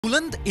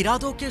बुलंद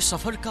इरादों के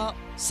सफर का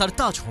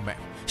सरताज हूं मैं,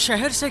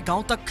 शहर से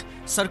गांव तक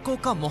सड़कों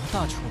का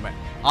मोहताज हूं मैं।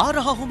 आ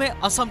रहा हूं मैं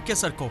असम के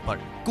सड़कों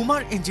पर,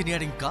 कुमार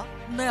इंजीनियरिंग का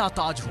नया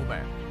ताज हूं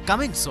मैं।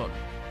 Coming soon,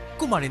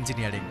 Kumar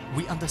engineering,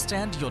 we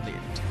understand your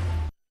need.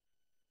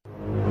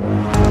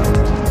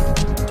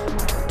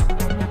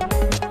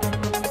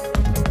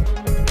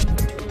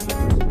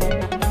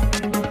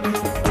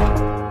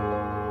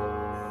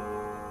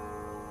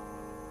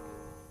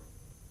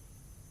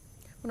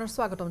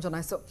 स्वागतम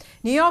जनाइছো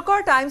নিউয়ৰ্কৰ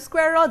টাইম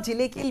স্কয়াৰত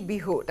জিলিকিল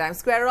বিহু টাইম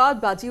স্কয়াৰত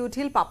বাজি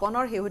উঠিল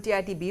পাপনৰ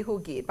হেহতিয়াটি বিহু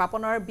গীত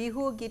পাপনৰ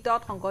বিহু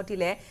গীতত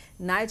সংগতিলে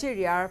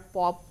নাইজেৰিয়াৰ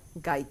পপ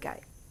গায়িকাই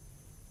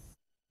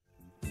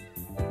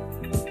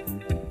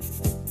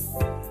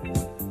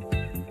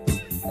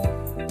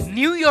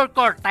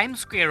নিউয়ৰ্কৰ টাইম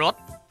স্কয়াৰত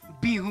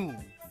বিহু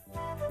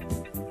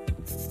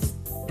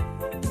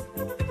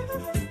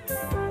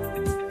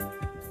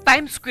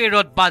টাইম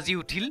স্কয়াৰত বাজি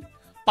উঠিল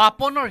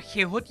পাপনৰ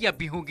হেহতিয়া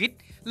বিহু গীত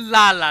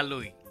লা লা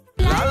লৈ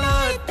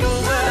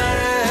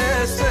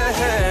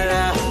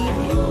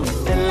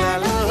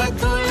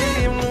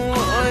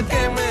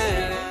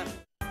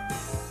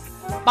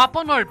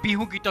পাপনৰ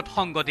বিহু গীতত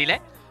সংগ দিলে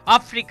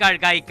আফ্ৰিকাৰ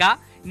গায়িকা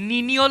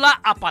নিনিয়লা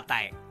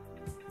আপাতাই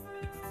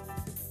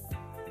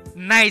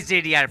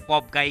নাইজেৰিয়াৰ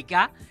পপ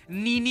গায়িকা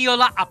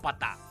নিনিয়লা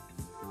আপাতা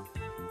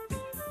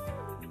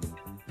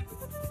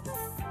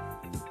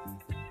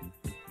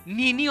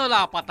নিনিয়লা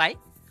আপাতাই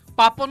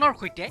পাপনৰ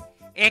সৈতে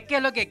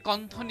একেলগে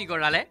কণ্ঠনি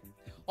গৰালে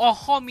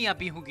অসমীয়া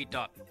বিহু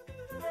গীতত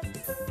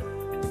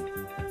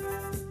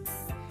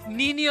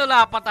নিনিয়লা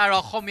আপাতাৰ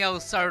অসমীয়া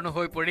উচ্চাৰণ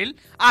হৈ পৰিল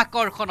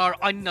আকৰ্ষণৰ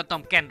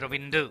অন্যতম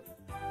কেন্দ্ৰবিন্দু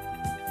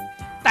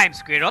টাইম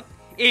স্কয়াৰত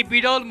এই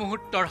বিৰল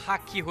মুহূৰ্তৰ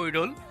সাক্ষী হৈ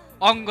ৰল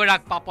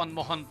অংগৰাগ পাপন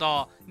মহন্ত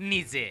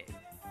নিজে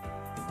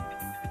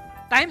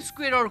টাইম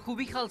স্কয়াৰৰ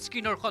সুবিশাল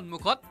স্ক্ৰীনৰ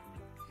সন্মুখত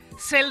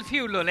সেলফি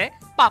উললে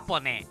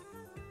পাপনে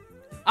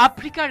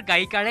আফ্ৰিকাৰ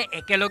গায়িকাৰে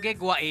একেলগে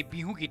গোৱা এই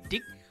বিহু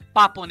গীতটিক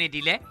পাপনে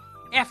দিলে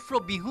এফ্ৰো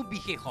বিহু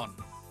বিশেষণ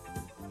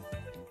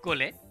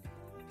কলে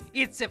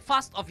it's a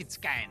first of its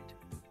kind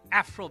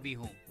এফ্ৰো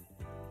Bihu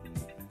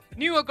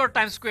নিউয়ৰ্কৰ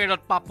টাইম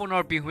স্কয়াৰত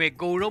পাপনৰ বিহুৱে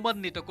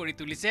গৌৰৱান্বিত কৰি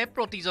তুলিছে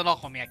প্ৰতিজন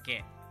অসমীয়াকে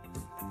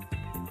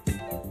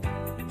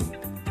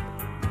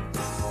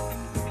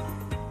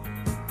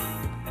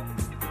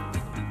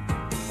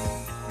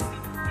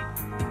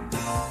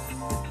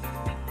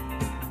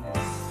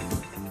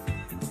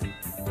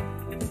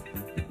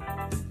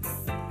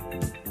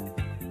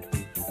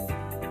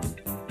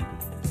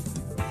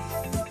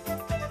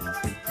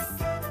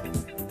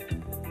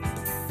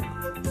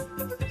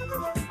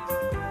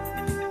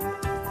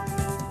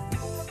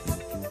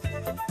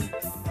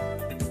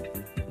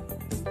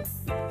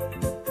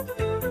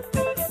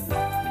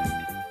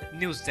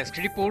News Desk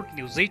Report,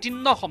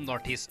 News18 Assam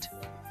Northeast.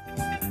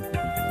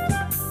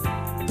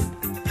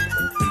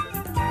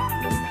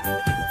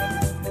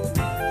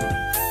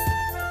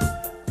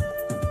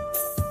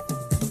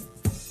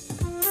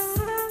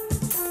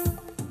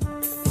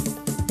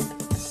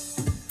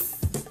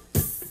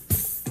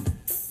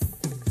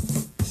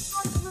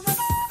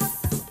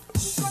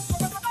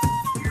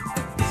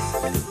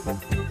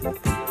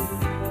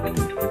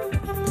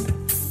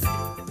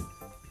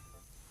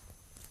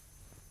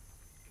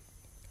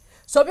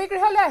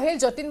 ছবিগৃহলৈ আহিল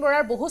যতীন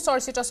বৰাৰ বহু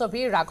চৰ্চিত ছবি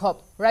ৰাঘৱ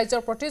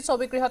ৰাজ্যৰ প্ৰতি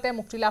ছবিগৃহতে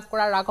মুক্তি লাভ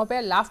কৰা ৰাঘৱে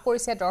লাভ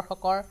কৰিছে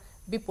দৰ্শকৰ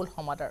বিপুল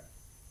সমাদৰ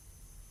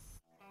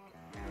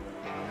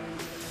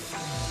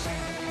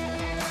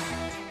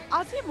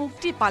আজি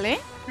মুক্তি পালে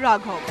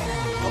ৰাঘৱ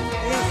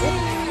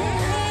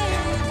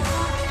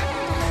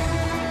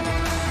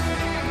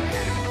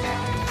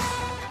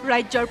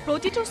ৰাজ্যৰ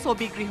প্ৰতিটো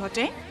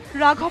ছবিগৃহতে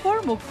ৰাঘৱৰ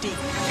মুক্তি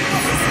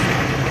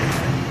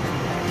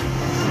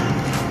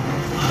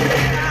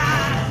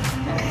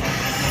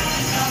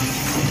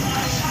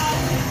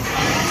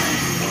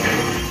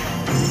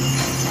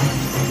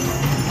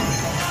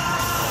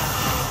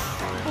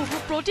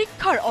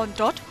প্ৰতীক্ষাৰ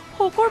অন্তত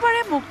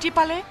শুকুৰবাৰে মুক্তি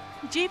পালে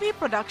জিবি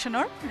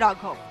প্ৰডাকশ্যনৰ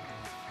ৰাঘৱ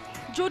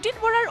যতীন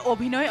বৰাৰ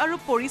অভিনয় আৰু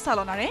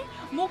পৰিচালনাৰে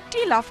মুক্তি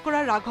লাভ কৰা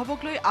ৰাঘৱক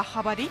লৈ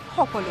আশাবাদী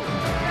সকলো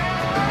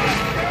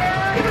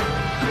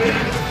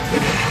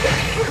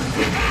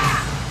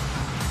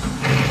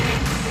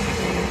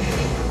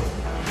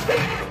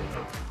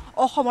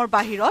অসমৰ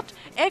বাহিৰত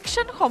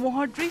একশ্যন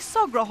সমূহৰ দৃশ্য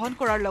গ্ৰহণ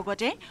কৰাৰ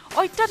লগতে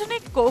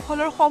অত্যাধুনিক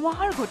কৌশলৰ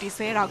সমাহাৰ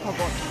ঘটিছে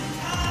ৰাঘৱত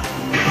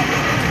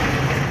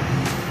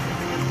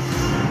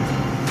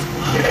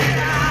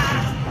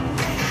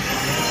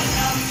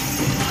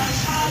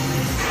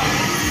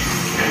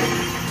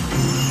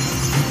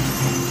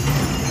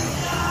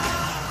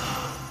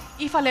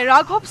ইফালে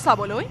ৰাঘৱ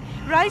চাবলৈ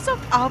ৰাইজক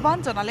আহ্বান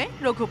জনালে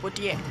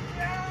ৰঘুপতিয়ে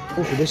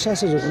শুভেচ্ছা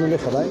আছে যতীনলৈ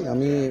সদায়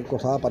আমি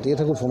কথা পাতিয়ে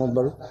থাকোঁ ফোনত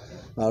বাৰু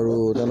আৰু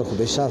তেওঁলোকৰ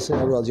শুভেচ্ছা আছে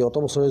আৰু আজি অত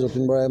বছৰে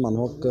যতীন বৰাই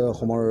মানুহক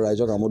অসমৰ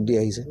ৰাইজক আমোদ দি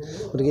আহিছে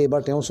গতিকে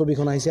এইবাৰ তেওঁৰ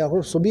ছবিখন আহিছে আৰু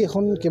ছবি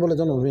এখন কেৱল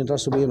এজন অভিনেতাৰ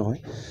ছবিয়ে নহয়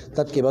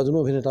তাত কেইবাজনো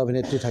অভিনেতা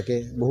অভিনেত্ৰী থাকে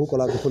বহু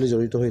কলা কুশলী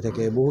জড়িত হৈ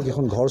থাকে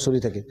বহুকেইখন ঘৰ চলি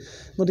থাকে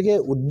গতিকে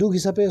উদ্যোগ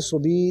হিচাপে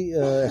ছবি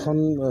এখন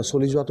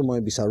চলি যোৱাটো মই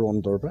বিচাৰোঁ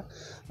অন্তৰৰ পৰা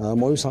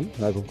ময়ো চাম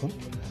ৰাঘৱখন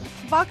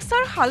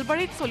বাক্সাৰ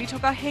হালবাৰীত চলি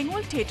থকা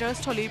হেঙুল থিয়েটাৰ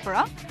স্থলীৰ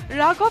পৰা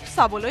ৰাঘৱ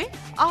চাবলৈ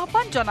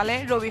আহ্বান জনালে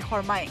ৰবি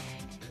শৰ্মাই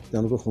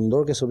তেওঁলোকৰ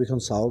সুন্দৰকৈ ছবিখন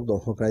চাওক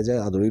দৰ্শক ৰাইজে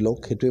আদৰি লওক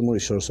সেইটোৱে মোৰ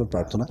ঈশ্বৰৰ ওচৰত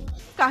প্ৰাৰ্থনা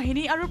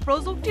কাহিনী আৰু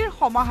প্ৰযুক্তিৰ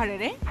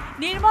সমাহাৰেৰে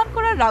নিৰ্মাণ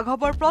কৰা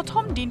ৰাঘৱৰ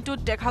প্ৰথম দিনটোত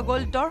দেখা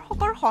গ'ল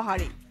দৰ্শকৰ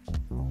সঁহাৰি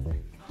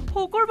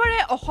শুকুৰবাৰে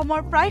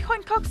অসমৰ প্ৰায়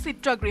সংখ্যক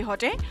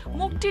চিত্ৰগৃহতে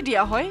মুক্তি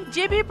দিয়া হয়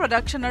জেবি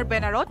প্ৰডাকশ্যনৰ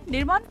বেনাৰত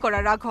নিৰ্মাণ কৰা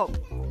ৰাঘৱ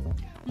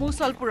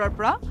মুছলপুৰৰ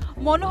পৰা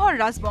মনোহৰ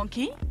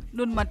ৰাজবংশী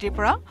নুনমাটিৰ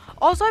পৰা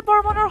অজয়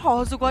বৰ্মনৰ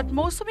সহযোগত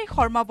মৌচুমী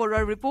শৰ্মা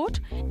বৰুৱাৰ report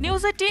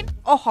news 18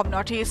 Assam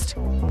north east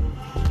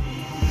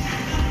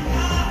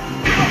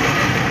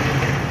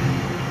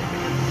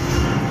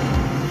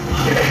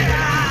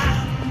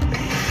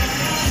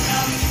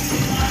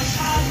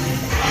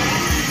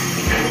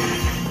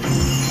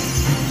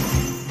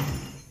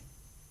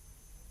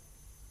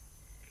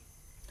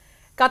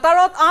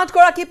কাটাৰত 8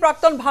 গৰাকী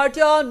প্ৰাক্তন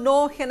ভাৰতীয় নৌ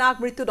সেনাক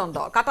মৃত্যুদণ্ড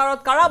কাটাৰত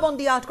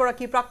কাৰাবন্দী 8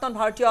 গৰাকী প্ৰাক্তন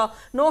ভাৰতীয়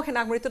নৌ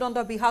সেনাক মৃত্যুদণ্ড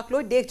বিহাক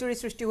লৈ দেশজুৰি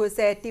সৃষ্টি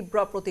হৈছে তীব্ৰ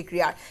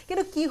প্ৰতিক্ৰিয়াৰ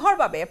কিন্তু কিহৰ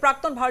বাবে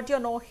প্ৰাক্তন ভাৰতীয়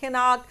নৌ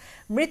সেনাক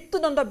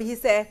মৃত্যুদণ্ড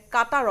বিহিছে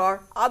কাটাৰৰ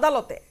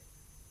আদালতে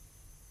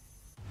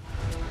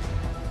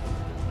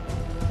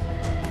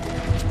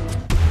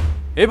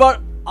এবাৰ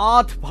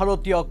 8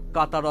 ভাৰতীয়ক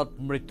কাটাৰত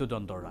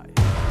মৃত্যুদণ্ড ৰায়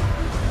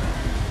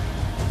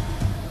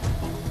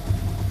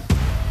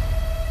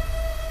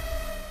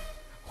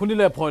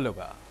শুনিলে ভয়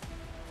লগা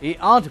এই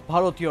 8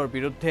 ভাৰতীয়ৰ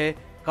বিৰুদ্ধে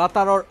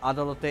কাটাৰৰ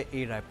আদালতে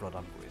এই ৰায়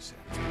প্ৰদান কৰিছে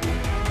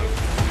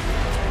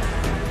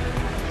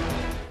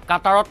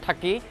কাটাৰত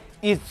থাকি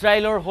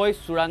ইজৰাইলৰ হৈ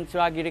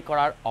চোৰাংচোৰাগিৰি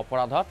কৰাৰ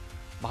অপৰাধত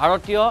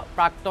ভাৰতীয়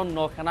প্ৰাক্তন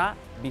নৌসেনা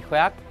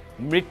বিষয়াক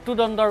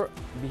মৃত্যুদণ্ডৰ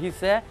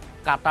বিহিছে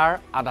কাটাৰ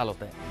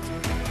আদালতে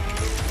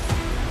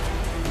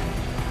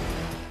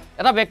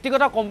এটা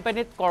ব্যক্তিগত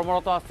কোম্পানীত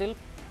কৰ্মৰত আছিল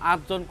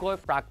 8জনকৈ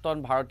প্ৰাক্তন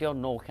ভাৰতীয়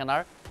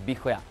নৌসেনাৰ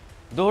বিষয়া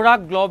দোহৰা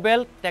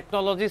global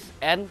technologies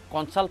and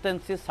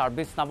consultancy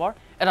service নামৰ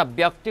এটা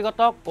ব্যক্তিগত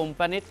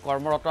কোম্পানীত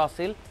কৰ্মৰত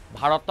আছিল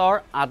ভাৰতৰ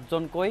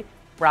 8জনকৈ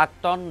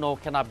প্ৰাক্তন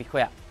নৌসেনা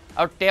বিষয়া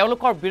আৰু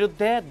তেওঁলোকৰ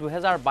বিৰুদ্ধে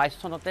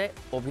 2022 চনতে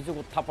অভিযোগ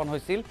উত্থাপন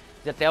হৈছিল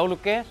যে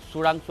তেওঁলোকে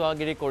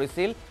চোৰাংচোৱাগিৰি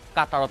কৰিছিল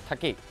কাটাৰত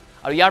থাকি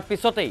আৰু ইয়াৰ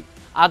পিছতেই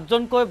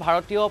 8জনকৈ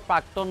ভাৰতীয়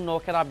প্ৰাক্তন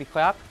নৌসেনা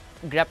বিষয়াক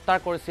গ্ৰেপ্তাৰ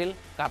কৰিছিল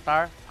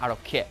কাটাৰ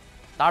আৰক্ষীয়ে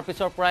তাৰ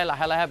পিছৰ পৰাই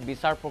লাহে লাহে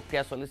বিচাৰ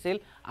প্ৰক্ৰিয়া চলিছিল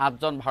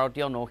 8জন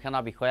ভাৰতীয় নৌসেনা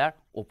বিষয়াৰ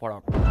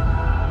ওপৰত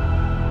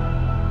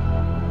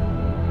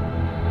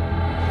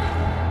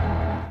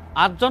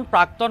 8জন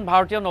প্ৰাক্তন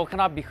ভাৰতীয়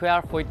নৌসেনা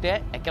বিষয়াৰ সৈতে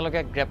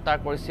একেলগে গ্ৰেপ্তাৰ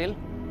কৰিছিল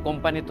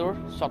কোম্পানীটোৰ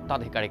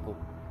স্বত্বাধিকাৰীকো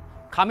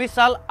খামিছ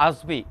আল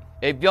আজমি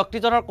এই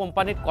ব্যক্তিজনৰ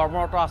কোম্পানীত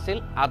কৰ্মৰত আছিল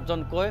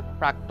 8জনকৈ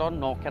প্ৰাক্তন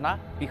নৌসেনা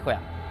বিষয়া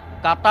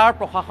কাটাৰ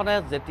প্ৰশাসনে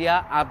যেতিয়া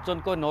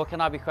 8জনকৈ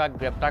নৌসেনা বিষয়াক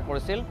গ্ৰেপ্তাৰ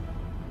কৰিছিল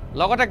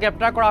লগতে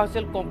গ্ৰেপ্তাৰ কৰা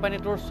হৈছিল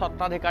কোম্পানীটোৰ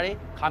স্বত্বাধিকাৰী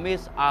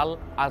খামিছ আল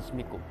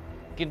আজমিকো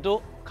কিন্তু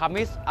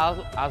খামিছ আল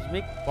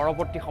আজমিক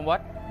পৰৱৰ্তী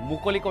সময়ত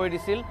মুকলি কৰি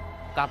দিছিল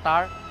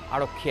কাটাৰ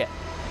আৰক্ষীয়ে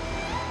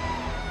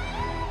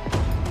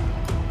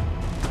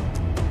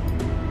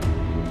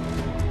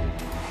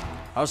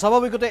আৰু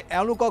স্বাভাৱিকতে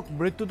এওঁলোকক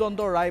মৃত্যুদণ্ড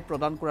ৰায়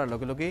প্ৰদান কৰাৰ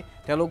লগে লগে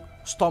তেওঁলোক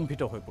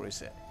স্তম্ভিত হৈ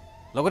পৰিছে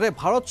লগতে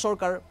ভাৰত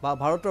চৰকাৰ বা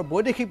ভাৰতৰ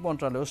বৈদেশিক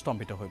মন্ত্ৰালয়ও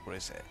স্তম্ভিত হৈ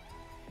পৰিছে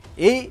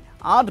এই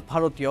 8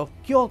 ভাৰতীয়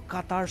কিয়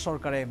কাটাৰ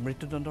চৰকাৰে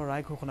মৃত্যুদণ্ড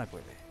ৰায় ঘোষণা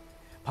কৰিলে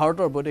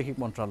ভাৰতৰ বৈদেশিক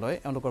মন্ত্ৰালয়ে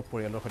এওঁলোকৰ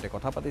পৰিয়ালৰ সৈতে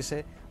কথা পাতিছে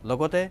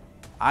লগতে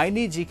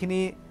আইনী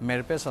যিখিনি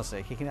মেৰপেচ আছে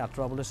সেইখিনি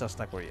আঁতৰাবলৈ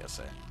চেষ্টা কৰি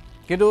আছে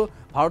কিন্তু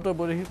ভাৰতৰ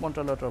বৈদেশিক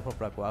মন্ত্ৰালয়ৰ তৰফৰ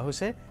পৰা কোৱা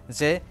হৈছে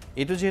যে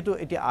এইটো যেহেতু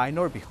এতিয়া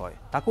আইনৰ বিষয়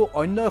তাকো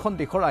অন্য এখন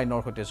দেশৰ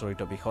আইনৰ সৈতে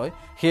জড়িত বিষয়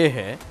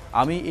সেয়েহে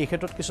আমি এই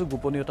ক্ষেত্ৰত কিছু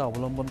গোপনীয়তা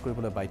অৱলম্বন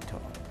কৰিবলৈ বাধ্য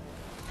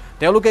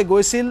তেওঁলোকে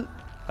গৈছিল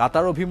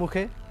কাটাৰ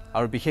অভিমুখে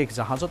আৰু বিশেষ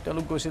জাহাজত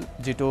তেওঁলোক গৈছিল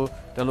যেটো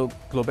তেওঁলোক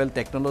গ্লোবেল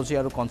টেকনলজি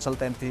আৰু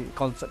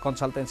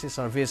কনচালটেন্সি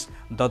সাৰ্ভিস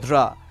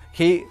দদ্ৰা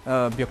সেই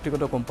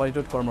ব্যক্তিগত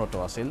কোম্পানীটোত কৰ্মৰত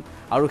আছিল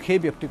আৰু সেই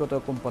ব্যক্তিগত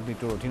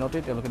কোম্পানীটোৰ অধীনতে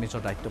তেওঁলোকে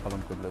নিজৰ দায়িত্ব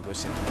পালন কৰিবলৈ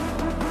গৈছিল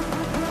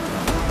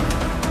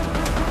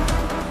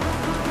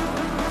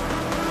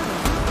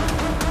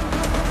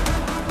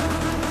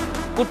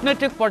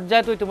কূটনৈতিক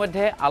পৰ্যায়তো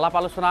ইতিমধ্যে আলাপ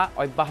আলোচনা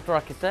অব্যাহত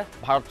ৰাখিছে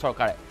ভাৰত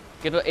চৰকাৰে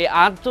কিন্তু এই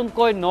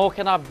 8জনকৈ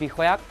নৌসেনা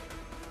বিষয়াক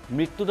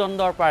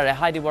মৃত্যুদণ্ডৰ পৰা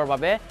ৰেহাই দিবৰ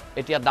বাবে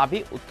এতিয়া দাবী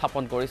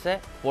উত্থাপন কৰিছে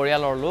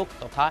পৰিয়ালৰ লোক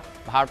তথা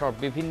ভাৰতৰ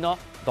বিভিন্ন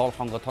দল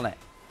সংগঠনে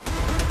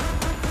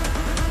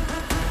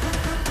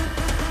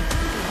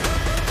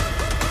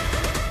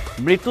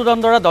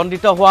মৃত্যুদণ্ডৰে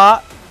দণ্ডিত হোৱা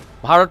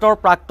ভাৰতৰ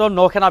প্ৰাক্তন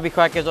নৌসেনা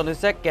বিষয়াকেইজন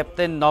হৈছে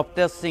captain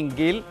Navtej Singh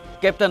Gill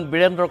captain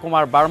Birendra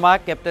Kumar Verma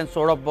captain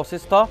Sourav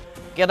Vashistha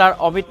cadre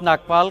Amit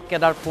Nagpal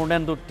cadre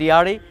Purnendu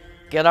তিয়াৰী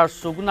cadre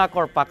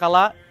Sugunakar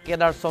Pakala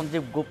cadre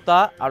Sanjeev Gupta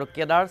আৰু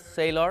কেডাৰ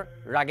চেইলৰ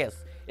ৰাগেশ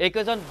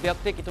এইকেইজন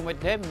ব্যক্তিক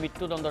ইতিমধ্যে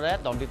মৃত্যুদণ্ডৰে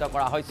দণ্ডিত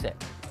কৰা হৈছে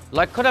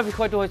লক্ষ্যণীয়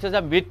বিষয়টো হৈছে যে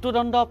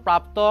মৃত্যুদণ্ড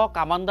প্ৰাপ্ত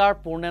কামাণ্ডাৰ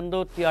পূৰ্ণেন্দু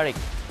তিয়াৰীক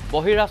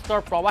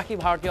বহিৰাষ্ট্ৰৰ প্ৰৱাসী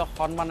ভাৰতীয়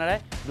সন্মানেৰে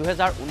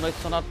 2019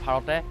 চনত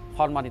ভাৰতে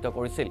সন্মানিত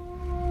কৰিছিল।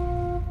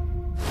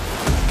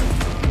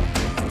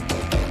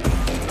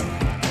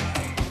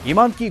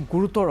 ইমান কি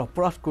গুৰুতৰ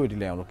অপৰাধ কৰি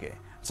দিলে এওঁলোকে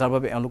যাৰ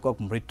বাবে এওঁলোকক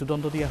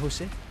মৃত্যুদণ্ড দিয়া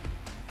হৈছে?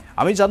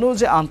 আমি জানো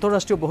যে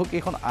আন্তঃৰাষ্ট্ৰীয়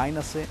বহুকেইখন আইন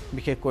আছে,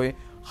 বিশেষকৈ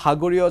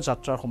সাগৰীয়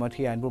যাত্ৰাৰ সময়ত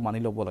সেই আইনবোৰ মানি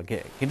ল'ব লাগে,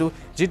 কিন্তু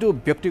যিটো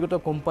ব্যক্তিগত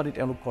কোম্পানীত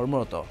এওঁলোক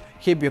কৰ্মৰত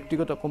সেই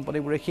ব্যক্তিগত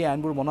কোম্পানীবোৰে সেই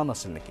আইনবোৰ মনা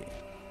নাছিল নেকি?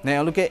 নে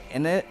এওঁলোকে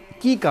এনে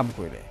কি কাম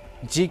কৰিলে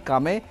যি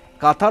কামে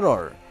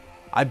কাটাৰৰ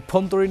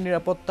আভ্যন্তৰীণ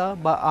নিৰাপত্তা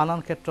বা আন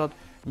আন ক্ষেত্ৰত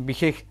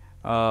বিশেষ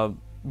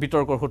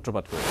বিতৰ্কৰ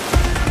সূত্ৰপাত কৰিলে?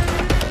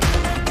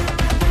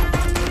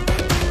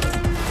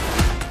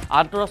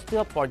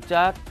 আন্তঃৰাষ্ট্ৰীয়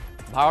পৰ্যায়ত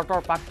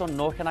ভাৰতৰ প্ৰাক্তন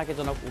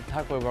নৌসেনাকেইজনক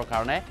উদ্ধাৰ কৰিবৰ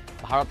কাৰণে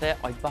ভাৰতে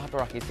অব্যাহত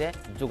ৰাখিছে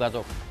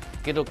যোগাযোগ,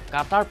 কিন্তু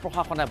কাটাৰ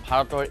প্ৰশাসনে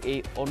ভাৰতৰ এই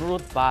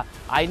অনুৰোধ বা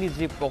আইনী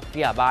যি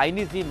প্ৰক্ৰিয়া বা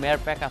আইনী যি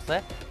মেৰপেক আছে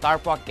তাৰ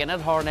পৰা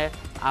কেনেধৰণে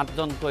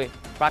 8জনকৈ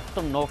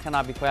প্ৰাক্তন নৌসেনা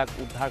বিষয়াক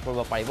উদ্ধাৰ কৰিব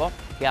পাৰিব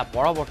সেয়া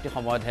পৰৱৰ্তী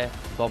সময়তহে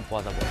গম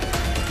পোৱা যাব।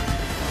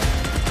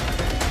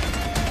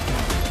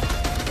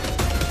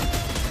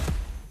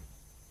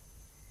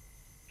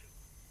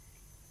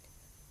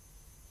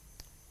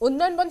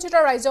 উন্নয়ন বঞ্চিত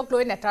ৰাজ্যক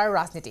লৈ নেতাৰ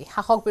ৰাজনীতি,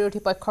 শাসক বিৰোধী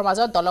পক্ষৰ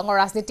মাজত দলঙৰ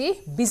ৰাজনীতি।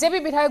 বিজেপি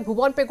বিধায়ক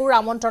ভুৱন পেগুৰ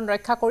আমন্ত্ৰণ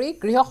ৰক্ষা কৰি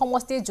গৃহ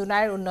সমষ্টি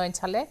জুনাইৰ উন্নয়ন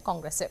চালে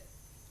কংগ্ৰেছে।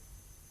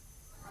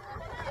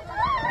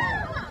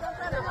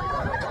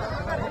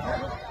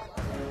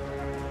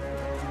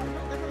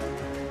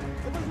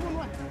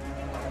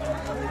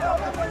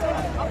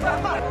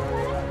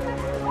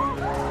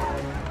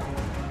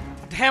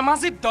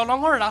 ধেমাজিত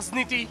দলঙৰ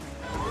ৰাজনীতি,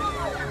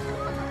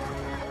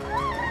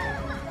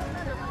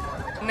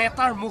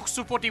 নেতাৰ মুখ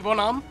চুপতি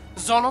বনাম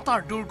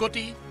জনতাৰ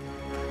দুৰ্গতি।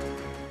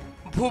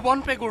 ভুৱন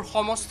পেগুৰ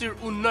সমষ্টিৰ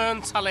উন্নয়ন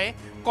চালে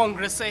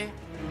কংগ্ৰেছে।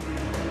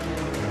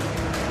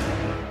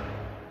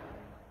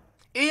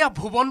 এয়া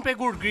ভুৱন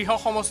পেগুৰ গৃহ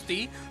সমষ্টি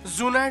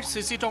জুনাইৰ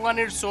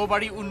চিচিটঙানীৰ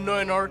চৌবাৰী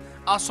উন্নয়নৰ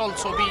আচল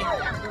ছবি।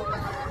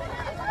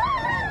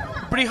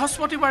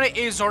 বৃহস্পতিবাৰে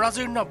এই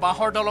জৰাজীৰ্ণ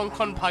বাঁহৰ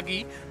দলংখন ভাগি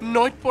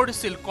নৈত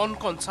পৰিছিল কণ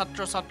কণ ছাত্ৰ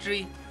ছাত্ৰী।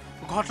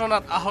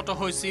 ঘটনাত আহত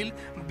হৈছিল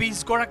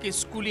 20গৰাকী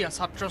স্কুলীয়া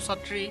ছাত্ৰ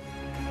ছাত্ৰী।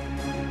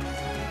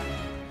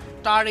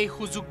 তাৰ এই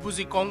সুযোগ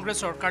বুজি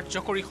কংগ্ৰেছৰ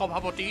কাৰ্যকৰী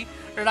সভাপতি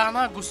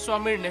ৰাণা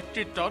গোস্বামীৰ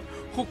নেতৃত্বত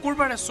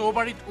শুকুৰবাৰে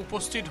চৌবাৰীত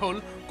উপস্থিত হ'ল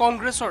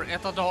কংগ্ৰেছৰ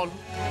এটা দল।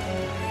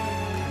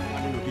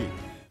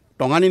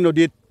 টঙানী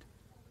নদীত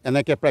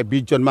এনেকৈ প্ৰায়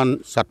 20জনমান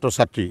ছাত্ৰ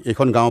ছাত্ৰী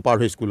এইখন গাঁও পাৰ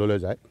হৈ স্কুললৈ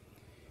যায়।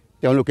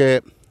 তেওঁলোকে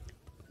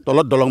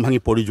তলত দলং ভাঙি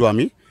পৰি যোৱা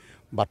আমি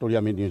বাতৰি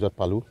আমি নিউজত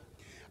পালোঁ।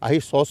 আহি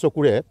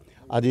চকুৰে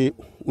আজি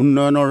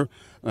উন্নয়নৰ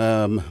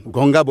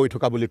গংগা বৈ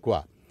থকা বুলি কোৱা,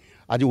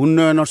 আজি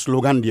উন্নয়নৰ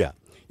শ্লোগান দিয়া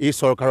এই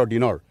চৰকাৰৰ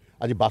দিনৰ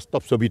আজি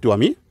বাস্তৱ ছবিটো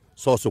আমি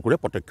চকুৰে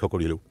প্ৰত্যক্ষ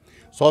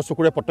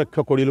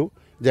কৰিলোঁ।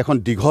 যে এখন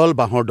দীঘল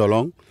বাঁহৰ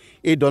দলং,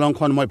 এই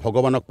দলংখন মই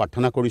ভগৱানক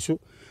প্ৰাৰ্থনা কৰিছোঁ,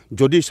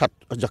 যদি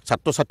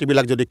ছাত্ৰ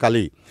ছাত্ৰীবিলাক যদি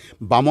কালি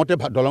বামতে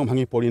দলং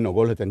ভাঙি পৰি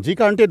নগ'লহেঁতেন, যি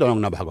কাৰণেই দলং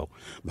নাভাঙক,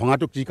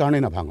 ভঙাটোক যি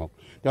কাৰণেই নাভাঙক,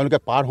 তেওঁলোকে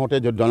পাৰ হওঁতে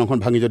যদি দলংখন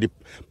ভাঙি যদি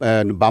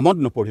বামত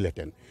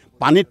নপৰিলেহেঁতেন,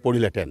 পানীত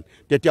পৰিলেহেঁতেন,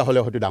 তেতিয়াহ'লে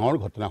হয়তো ডাঙৰ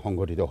ঘটনা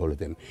সংঘটিত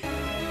হ'লহেঁতেন।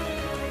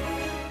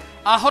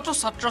 আহত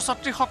ছাত্ৰ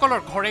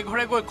ছাত্ৰীসকলৰ ঘৰে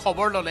ঘৰে গৈ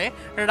খবৰ ল'লে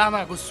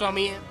ৰাণা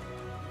গোস্বামীয়ে।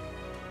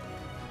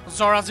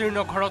 জৰাজীৰ্ণ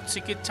ঘৰত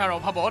চিকিৎসাৰ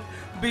অভাৱত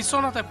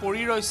বিচনাতে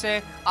পৰি ৰৈছে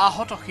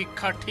আহত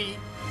শিক্ষাৰ্থী।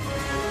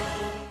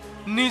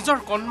 নিজৰ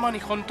কণমানি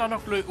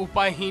সন্তানক লৈ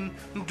উপায়হীন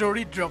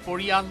দৰিদ্ৰ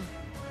পৰিয়াল।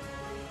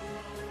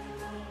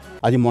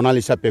 আজি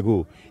মনালিছা পেগু,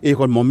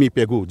 এইসকল মম্মী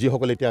পেগু,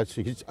 যিসকলে এতিয়া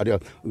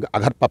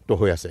আঘাতপ্ৰাপ্ত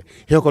হৈ আছে,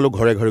 সেইসকলক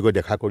ঘৰে ঘৰে গৈ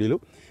দেখা কৰিলোঁ।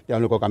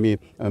 তেওঁলোকক আমি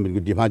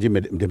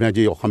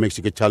ধেমাজি অসামৰিক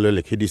চিকিৎসালয়লৈ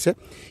লিখি দিছে,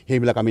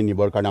 সেইবিলাক আমি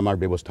নিবৰ কাৰণে আমাৰ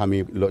ব্যৱস্থা আমি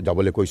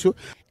যাবলৈ কৈছোঁ।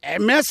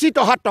 MSCত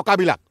অহা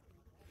টকাবিলাক,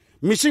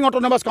 মিচিং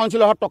অট'নমাছ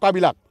কাউন্সিলত অহা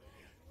টকাবিলাক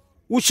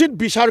উচিত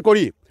বিচাৰ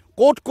কৰি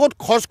ক'ত ক'ত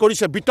খৰচ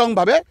কৰিছে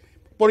বিতংভাৱে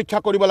পৰীক্ষা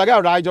কৰিব লাগে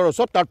আৰু ৰাইজৰ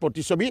ওচৰত তাৰ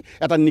প্ৰতিচ্ছবি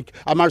এটা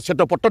আমাৰ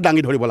শ্বেতপত্ৰ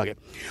দাঙি ধৰিব লাগে।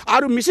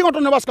 আৰু মিচিং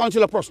অট'নমাছ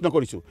কাউন্সিলক প্ৰশ্ন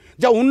কৰিছোঁ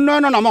যে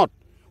উন্নয়নৰ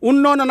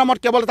নামত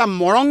কেৱল এটা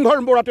মৰংঘৰ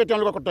বনোৱাটোৱে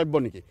তেওঁলোকৰ কৰ্তব্য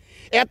নেকি?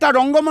 এটা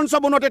ৰংগমঞ্চ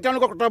বনোৱাটোৱে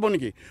তেওঁলোকৰ কৰ্তব্য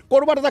নেকি?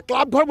 ক'ৰবাত এটা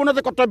ক্লাব ঘৰ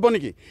বনোৱাটোৱে কৰ্তব্য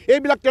নেকি?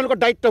 এইবিলাক তেওঁলোকৰ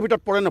দায়িত্বৰ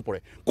ভিতৰত পৰে নপৰে?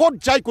 ক'ত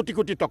যায় কোটি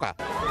কোটি টকা?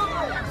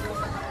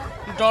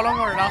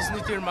 দলঙৰ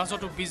ৰাজনীতিৰ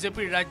মাজতো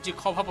বিজেপিৰ ৰাজ্যিক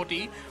সভাপতি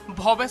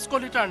ভৱেশ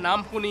কলিতাৰ নাম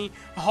শুনি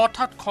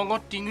হঠাৎ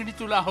খঙত টিঙিৰি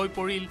তোলা হৈ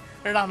পৰিল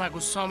ৰাণা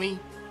গোস্বামী।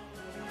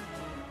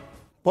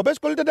 ভৱেশ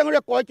কলিতা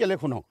ডাঙৰীয়া কয় কেলে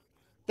শুনক,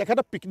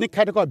 তেখেতৰ পিকনিক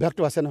খাই থকা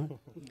অভ্যাসটো আছে নহয়।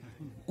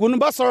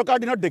 কোনোবা চৰকাৰ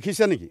দিনত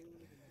দেখিছে নেকি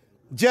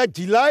যে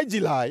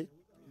জিলাই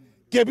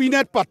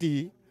কেবিনেট পাতি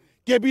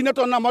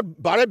কেবিনেটৰ নামত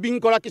বাৰে বিং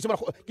কৰা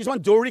কিছুমান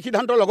জৰুৰী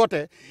সিদ্ধান্তৰ লগতে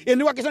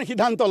এনেকুৱা কিছুমান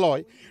সিদ্ধান্ত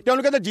লয়,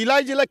 তেওঁলোকে যে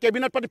জিলাই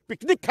কেবিনেট পাতি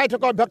পিকনিক খাই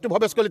থকা অভ্যাসটো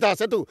ভৱেশ কলিতা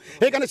আছেতো,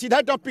 সেইকাৰণে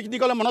চিধাই তেওঁ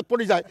পিকনিকলৈ মনত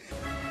পৰি যায়।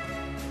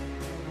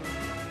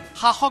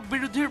 শাসক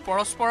বিৰোধীৰ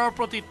পৰস্পৰৰ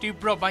প্ৰতি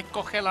তীব্ৰ বাক্য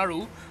খেল আৰু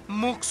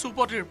মুখ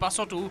চুপতিৰ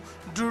পাছতো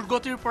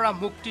দুৰ্গতিৰ পৰা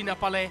মুক্তি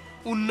নাপালে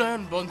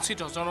উন্নয়ন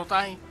বঞ্চিত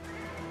জনতাই।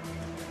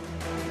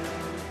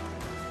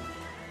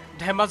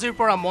 ধেমাজিৰ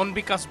পৰা মন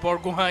বিকাশ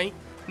Borgohain,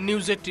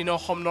 news 18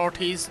 Assam north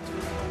east.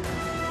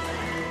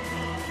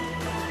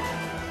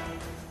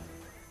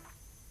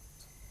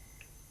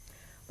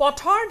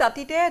 পথৰ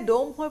দাঁতিতে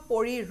দম হৈ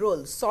পৰি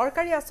ৰল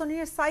চৰকাৰী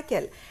আঁচনিৰ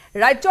চাইকেল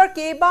ৰাজ্যৰ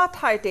কেইবা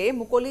ঠাইতে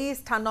মুকলি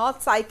স্থানত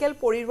চাইকেল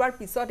পৰি ৰোৱাৰ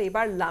পিছত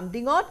এইবাৰ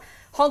লামডিঙত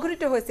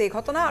সংঘটিত হৈছে এই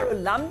ঘটনা আৰু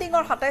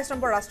লামডিঙৰ ২৭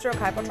 নম্বৰ ৰাষ্ট্ৰীয়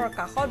ঘাইপথৰ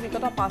কাষত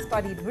বিগত ৫টা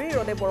দিন ধৰি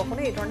ৰ'দে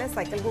বৰষুণে এই ধৰণে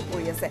চাইকেলবোৰ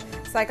পৰি আছে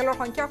চাইকেলৰ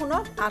সংখ্যা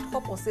শুনক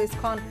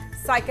 ৮২৫খন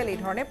চাইকেল এই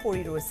ধৰণে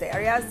পৰি ৰৈছে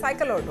আৰু ইয়াৰ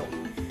চাইকেলৰ দম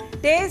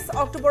 ২৩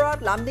 অক্টোবৰত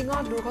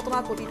লামডিঙত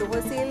দুৰ্ঘটনাত পতিত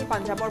হৈছিল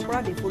পাঞ্জাৱৰ পৰা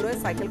ডিপুলৈ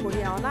চাইকেল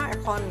কঢ়িয়াই অনা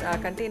এখন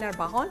কণ্টেইনাৰ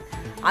বাহন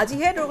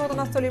আজিহে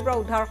দুৰ্ঘটনাস্থলীৰ পৰা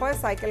উদ্ধাৰ হয়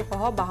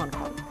চাইকেলসহ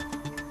বাহনখন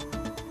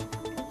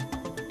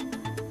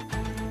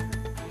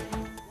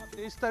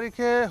 ২৩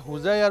 তাৰিখে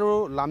হুজাই আৰু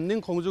লামডিং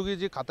সংযোগী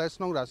যি ২৭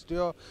 নং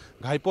ৰাষ্ট্ৰীয়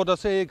ঘাইপথ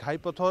আছে এই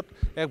ঘাইপথত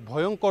এক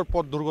ভয়ংকৰ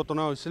পথ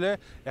দুৰ্ঘটনা হৈছিলে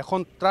এখন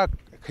ট্ৰাক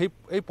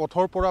এই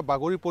পথৰ পৰা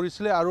বাগৰি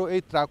পৰিছিলে আৰু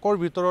এই ট্ৰাকৰ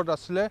ভিতৰত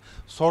আছিলে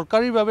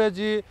চৰকাৰীভাৱে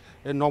যি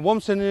নৱম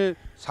শ্ৰেণীৰ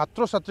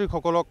ছাত্ৰ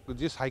ছাত্ৰীসকলক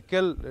যি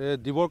চাইকেল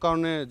দিবৰ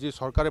কাৰণে যি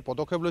চৰকাৰে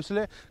পদক্ষেপ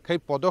লৈছিলে সেই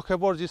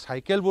পদক্ষেপৰ যি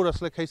চাইকেলবোৰ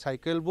আছিলে সেই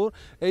চাইকেলবোৰ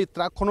এই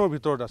ট্ৰাকখনৰ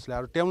ভিতৰত আছিলে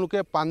আৰু তেওঁলোকে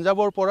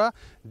পাঞ্জাৱৰ পৰা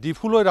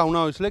ডিফুলৈ ৰাওনা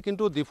হৈছিলে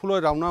কিন্তু ডিফুলৈ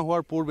ৰাওনা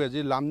হোৱাৰ পূৰ্বে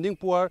যি লামডিং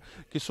পোৱাৰ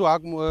কিছু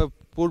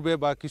পূৰ্বে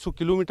বা কিছু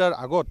কিলোমিটাৰ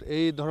আগত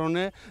এই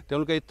ধৰণে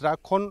তেওঁলোকে এই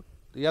ট্ৰাকখন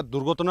ইয়াত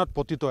দুৰ্ঘটনাত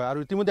পতিত হয় আৰু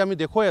ইতিমধ্যে আমি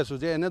দেখুৱাই আছোঁ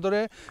যে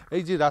এনেদৰে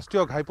এই যি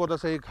ৰাষ্ট্ৰীয় ঘাইপথ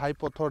আছে এই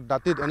ঘাইপথৰ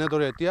দাঁতিত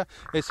এনেদৰে এতিয়া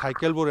এই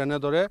চাইকেলবোৰ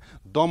এনেদৰে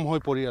দম হৈ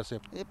পৰি আছে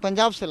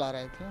पंजाब से ला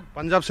रहे थे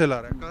पंजाब से ला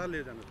रहा है कहाँ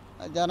ले जाना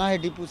जाना है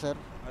डिपू सर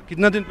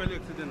कितना दिन पहले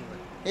एक्सीडेंट हुआ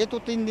है ये तो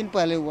 3 दिन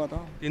पहले हुआ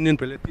था 3 दिन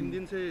पहले 3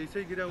 दिन से ऐसे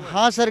ही गिरा हुआ है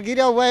हाँ सर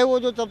गिरा हुआ है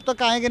वो जो तब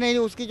तक आएंगे नहीं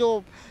उसकी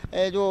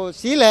जो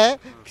सील है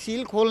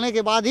सील खोलने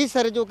के बाद ही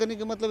सर जो करने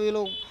के मतलब ये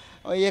लोग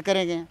ये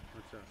करेंगे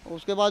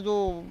उसके बाद जो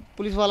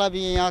पुलिस वाला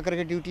भी यहाँ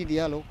करके ड्यूटी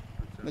दिया लोग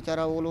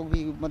बेचारा वो लोग भी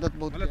मदद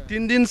बहुत मतलब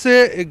 3 दिन से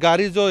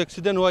गाड़ी जो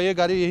एक्सीडेंट हुआ ये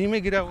गाड़ी यहीं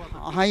में गिरा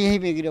हुआ हाँ यहीं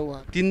पे गिरा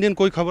हुआ 3 दिन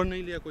कोई खबर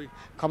नहीं लिया कोई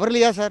खबर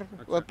लिया सर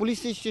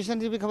पुलिस स्टेशन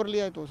से भी खबर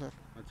लिया है तो सर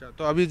अच्छा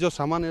तो अभी जो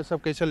सामान है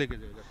सब कैसे लेके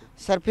जाएगा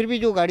सर फिर भी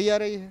जो गाड़ी आ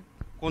रही है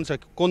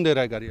कौन दे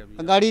रहा है गाड़ी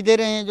अभी गाड़ी दे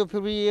रहे हैं जो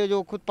फिर भी ये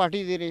जो खुद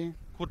पार्टी दे रहे हैं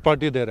खुद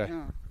पार्टी दे रहा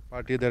है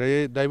पार्टी दे रहा है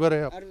ये ड्राइवर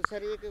है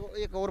सर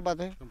एक और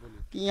बात है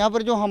कि यहाँ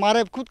पर जो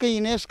हमारे खुद के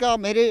इनेस का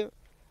मेरे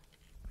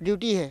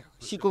ड्यूटी है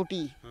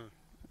सिक्योरिटी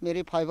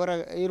मेरे फाइबर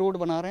ये रोड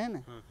बना रहे हैं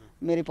ना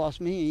मेरे पास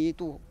में ही ये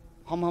तो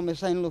हम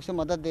हमेशा इन लोग से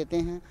मदद देते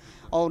हैं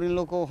और इन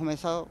लोग को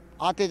हमेशा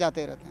आते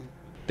जाते रहते हैं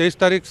 23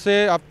 तारीख से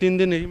आप 3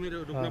 दिन यहीं में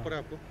रुकना पड़ा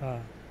आपको हाँ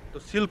तो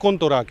सील कौन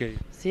तोड़ा के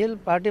सील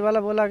पार्टी वाला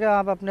बोला कि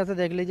आप अपने से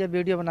देख लीजिए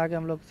वीडियो बना के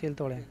हम लोग सील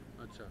तोड़े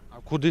अच्छा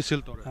आप खुद ही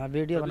सील तोड़े हाँ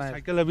वीडियो बनाए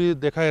साइकिल अभी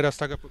देखा है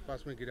रास्ता के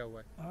पास में गिरा हुआ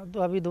है हाँ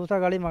तो अभी दूसरा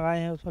गाड़ी मंगाए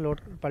हैं उसमें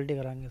लोड पलटी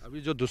कराएंगे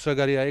अभी जो दूसरा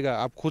गाड़ी आएगा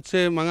आप खुद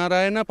से मंगा रहा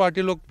है ना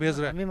पार्टी लोग भेज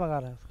रहे हैं हम ही मंगा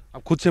रहे हैं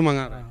आप खुद से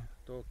मंगा रहे हैं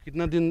तो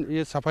कितना दिन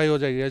ये सफाई हो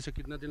जाएगी ऐसे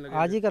कितना दिन लगेगा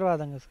आज ही करवा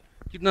देंगे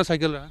उसका कितना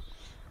साइकिल रहा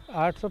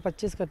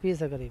 825 का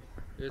पीस है करीब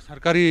ये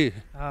सरकारी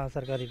हाँ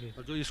सरकारी भी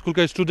जो स्कूल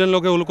के स्टूडेंट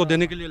लोग हैं उनको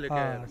देने के लिए लेके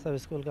आए हाँ सब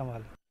स्कूल का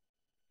माल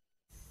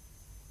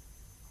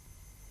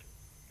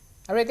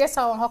আৰু এতিয়া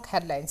চাওঁ হক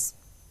হেডলাইন্স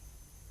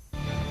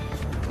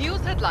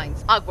নিউজ হেডলাইন্স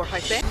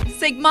আগবঢ়াইছে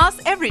সিগমাছ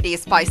এভৰিডে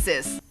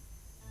স্পাইচেছ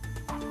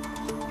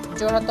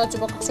যোৰহাটত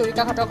যুৱক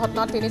চুৰিকাঘাটৰ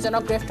ঘটনাত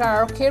 3জনক গ্ৰেপ্তাৰ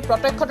আৰক্ষীৰ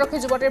প্ৰত্যক্ষদৰ্শী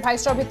যুৱতীৰ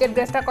ভাষ্যৰ ভিত্তিত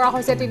গ্ৰেপ্তাৰ কৰা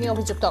হৈছে 3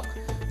 অভিযুক্তক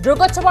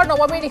দুৰ্গোৎসৱৰ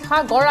নৱমীৰ নিশা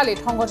গড়ালিত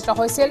সংঘটিত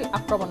হৈছিল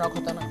আক্ৰমণৰ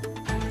ঘটনা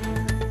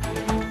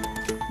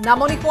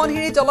নামনি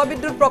কোনহিৰি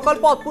জলবিদ্যুৎ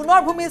প্ৰকল্পত পুনৰ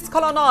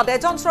ভূমিস্খলনত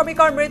এজন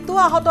শ্ৰমিকৰ মৃত্যু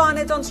আহত আন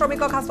এজন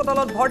শ্ৰমিকক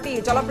হাস্পতালত ভৰ্তি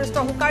জলপৃষ্ঠ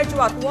শুকাই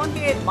যোৱা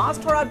কোনহিৰিত মাছ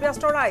ধৰাত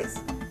ব্যস্ত ৰাইজ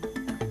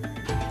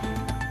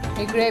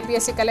শীঘ্ৰে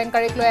এপিএছচি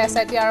কেলেংকাৰীক লৈ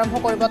এছআইটি আৰম্ভ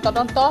কৰিব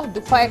তদন্ত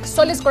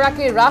 241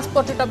 গৰাকী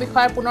ৰাজপত্ৰিত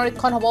বিষয়াৰ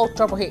পুনৰীক্ষণ হ'ব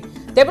উত্তৰবহী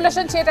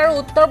ডেপুটেশ্যন চিট আৰু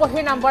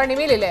উত্তৰবহীৰ নম্বৰ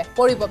নিমিলিলে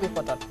পৰিব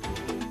বিপদত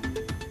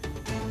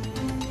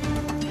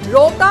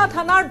ৰৌতা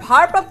থানাৰ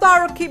ভাৰপ্ৰাপ্ত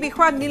আৰক্ষী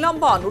বিষয়া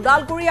নিলম্বন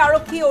উদালগুৰি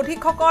আৰক্ষী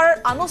অধীক্ষকৰ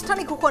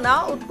আনুষ্ঠানিক ঘোষণা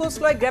উৎকোচ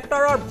লৈ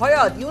গ্ৰেপ্তাৰৰ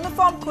ভয়ত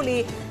ইউনিফৰ্ম খুলি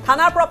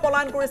থানাৰ পৰা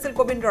পলায়ন কৰিছিল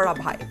গোবিন্দ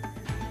ৰাভাই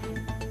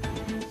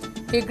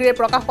শীঘ্ৰে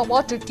প্ৰকাশ পাব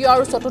তৃতীয়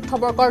আৰু চতুৰ্থ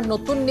বৰ্গৰ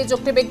নতুন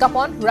নিযুক্তি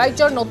বিজ্ঞাপন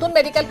ৰাজ্যৰ নতুন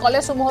মেডিকেল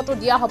কলেজসমূহতো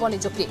দিয়া হ'ব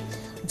নিযুক্তি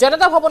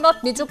জনতা ভৱনত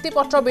নিযুক্তি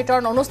পত্ৰ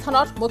বিতৰণ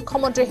অনুষ্ঠানত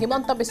মুখ্যমন্ত্ৰী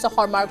হিমন্ত বিশ্ব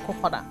শৰ্মাৰ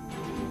ঘোষণা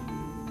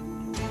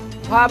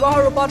ভয়াবহ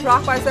ৰূপত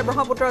হ্ৰাস পাইছে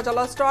ব্ৰহ্মপুত্ৰৰ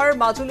জলস্তৰ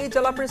মাজুলী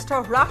জলপৃষ্ঠ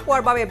হ্ৰাস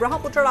হোৱাৰ বাবে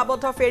ব্ৰহ্মপুত্ৰৰ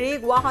আবদ্ধ ফেৰী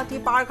গুৱাহাটী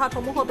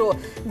পাৰঘাটসমূহতো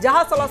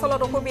জাহাজ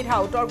চলাচলত অসুবিধা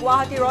উত্তৰ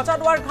গুৱাহাটী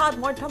ৰজাদুৱাৰ ঘাট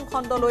মধ্যম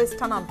খণ্ডলৈ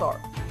স্থানান্তৰ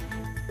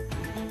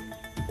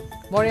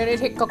মৰিয়নীত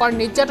শিক্ষকৰ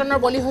নিৰ্যাতনৰ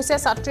বলি হৈছে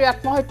ছাত্ৰীৰ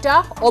আত্মহত্যা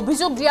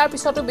অভিযোগ দিয়াৰ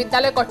পিছতো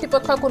বিদ্যালয়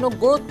কৰ্তৃপক্ষই কোনো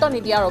গুৰুত্ব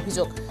নিদিয়াৰ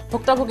অভিযোগ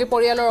ভুক্তভোগী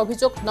পৰিয়ালৰ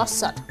অভিযোগ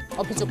নস্যাৎ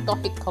অভিযুক্ত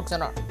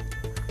শিক্ষকজনৰ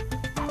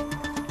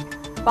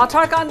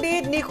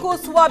পাথাৰকান্দিত নিখোজ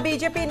হোৱা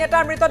বিজেপি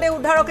নেতাৰ মৃতদেহ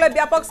উদ্ধাৰক লৈ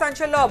ব্যাপক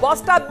চাঞ্চল্য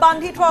বস্তাত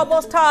বান্ধি থোৱা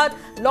অৱস্থাত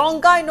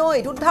লংগাই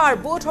নৈত উদ্ধাৰ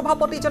বুথ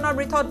সভাপতিজনৰ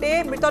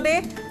মৃতদেহ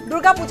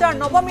দুৰ্গা পূজাৰ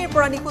নৱমীৰ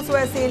পৰা নিখোজ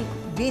হৈ আছিল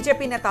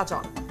বিজেপি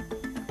নেতাজন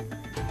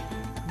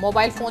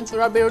মোবাইল ফোন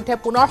চুৰৰ বিৰুদ্ধে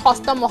পুনৰ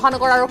সষ্টম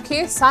মহানগৰ আৰক্ষী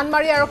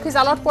চানমাৰী আৰক্ষী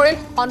জালত পৰিল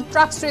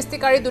সন্ত্ৰাস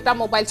সৃষ্টিকাৰী দুটা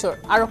মোবাইল চোৰ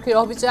আৰক্ষীৰ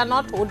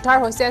অভিযানত উদ্ধাৰ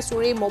হৈছে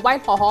চুৰি মোবাইল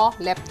সহ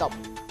লেপটপ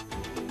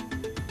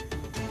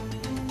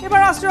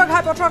এবাৰ ৰাষ্ট্ৰীয়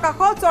ঘাইপথৰ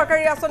কাষত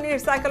চৰকাৰী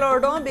আঁচনিৰ চাইকেলৰ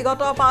দম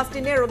বিগত 5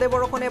 দিনে ৰ'দে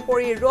বৰষুণে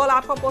পৰি ৰল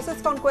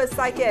 825খনকৈ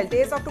চাইকেল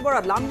 23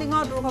 অক্টোবৰত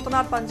লামডিঙৰ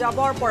দুৰ্ঘটনাত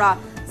পঞ্জাৱৰ পৰা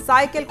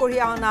চাইকেল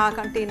কঢ়িয়াই অনা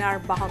কণ্টেইনাৰ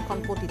বাহনখন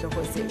পতিত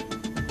হৈছিল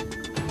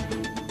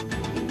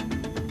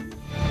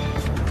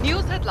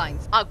নিউজ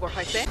হেডলাইন্স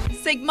আগবঢ়াইছে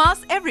সিগমাছ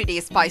এভৰিডে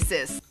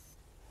স্পাইচেছ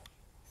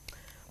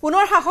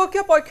পুনৰ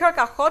শাসকীয় পক্ষৰ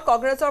কাষত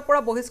কংগ্ৰেছৰ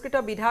পৰা বহিষ্কৃত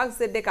বিধায়ক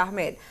সিদ্দিক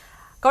আহমেদ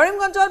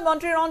কৰিমগঞ্জত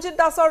মন্ত্ৰী ৰঞ্জিত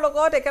দাসৰ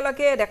লগত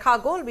একেলগে দেখা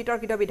গ'ল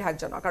বিতৰ্কিত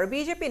বিধায়কজনক আৰু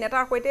বিজেপি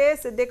নেতাৰ সৈতে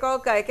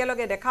সিদ্দিকক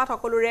একেলগে দেখাত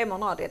সকলোৰে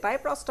মনত এটাই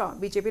প্ৰশ্ন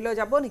বিজেপিলৈ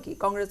যাব নেকি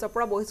কংগ্ৰেছৰ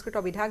পৰা বহিষ্কৃত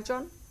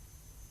বিধায়কজন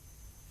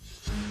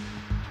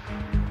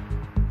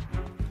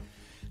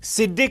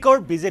সিদ্দিকৰ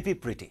বিজেপি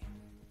প্ৰীতি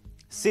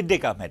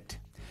সিদ্দিক আহমেদ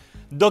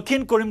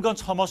দক্ষিণ কৰিমগঞ্জ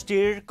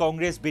সমষ্টিৰ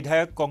কংগ্ৰেছ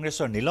বিধায়ক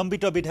কংগ্ৰেছৰ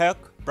নিলম্বিত বিধায়ক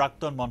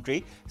প্ৰাক্তন মন্ত্ৰী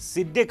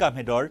সিদ্দিক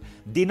আহমেদৰ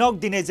দিনক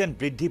দিনে যেন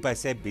বৃদ্ধি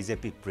পাইছে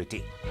বিজেপি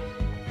প্ৰীতি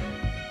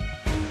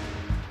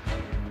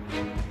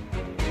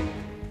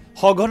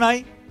সঘনাই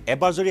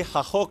এবাৰ যদি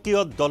শাসকীয়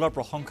দলৰ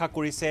প্ৰশংসা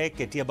কৰিছে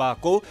কেতিয়াবা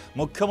আকৌ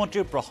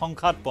মুখ্যমন্ত্ৰীৰ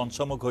প্ৰশংসাত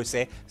পঞ্চমুখ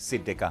হৈছে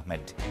সিদ্দিক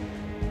আহমেদ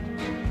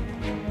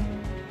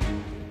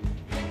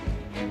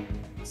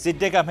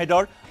সিদ্দিক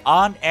আহমেদৰ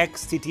আন এক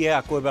স্থিতিয়ে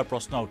আকৌ এবাৰ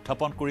প্ৰশ্ন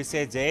উত্থাপন কৰিছে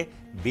যে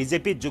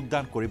বিজেপিত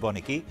যোগদান কৰিব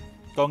নেকি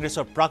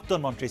কংগ্ৰেছৰ প্ৰাক্তন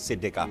মন্ত্ৰী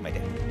সিদ্দিক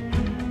আহমেদে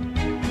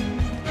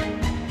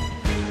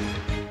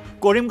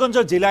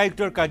কৰিমগঞ্জৰ জিলা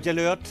আয়ুক্তৰ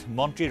কাৰ্যালয়ত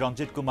মন্ত্ৰী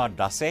ৰঞ্জিত কুমাৰ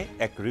দাসে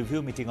এক ৰিভিউ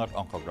মিটিঙত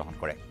অংশগ্ৰহণ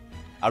কৰে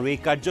আৰু এই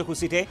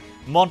কাৰ্যসূচীতে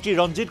মন্ত্ৰী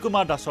ৰঞ্জিত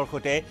কুমাৰ দাসৰ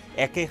সৈতে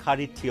একে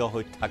শাৰীত থিয়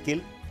হৈ থাকিল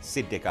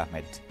সিদ্দিক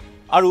আহমেদ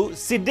আৰু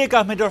সিদ্দিক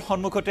আহমেদৰ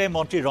সন্মুখতে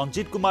মন্ত্ৰী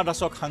ৰঞ্জিত কুমাৰ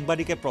দাসক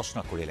সাংবাদিকে প্ৰশ্ন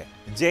কৰিলে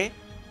যে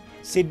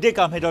সিদ্দিক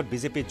আহমেদৰ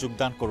বিজেপিত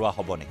যোগদান কৰোৱা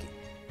হ'ব নেকি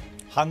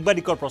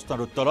সাংবাদিকৰ প্ৰশ্নৰ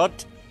উত্তৰত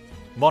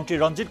মন্ত্ৰী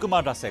ৰঞ্জিত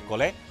কুমাৰ দাসে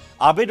ক'লে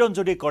আবেদন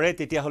যদি কৰে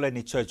তেতিয়াহ'লে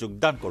নিশ্চয়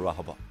যোগদান কৰোৱা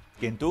হ'ব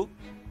কিন্তু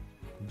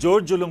জোৰ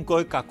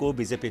জুলুমকৈ কাকো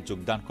বিজেপিত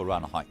যোগদান কৰোৱা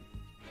নহয়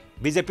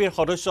বিজেপিৰ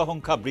সদস্য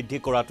সংখ্যা বৃদ্ধি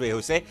কৰাটোৱে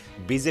হৈছে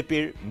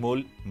বিজেপিৰ মূল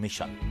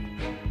মিছন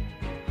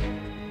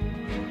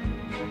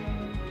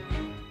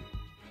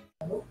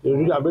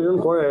যদি আবেদন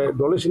কৰে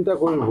দলে চিন্তা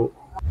কৰিব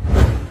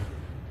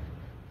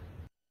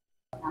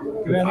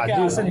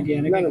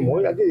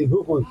মই আজি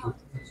ৰিভিউ কৰিছোঁ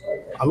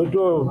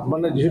আমিতো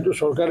মানে যিহেতু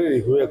চৰকাৰী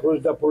ৰিভিউ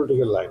একোটা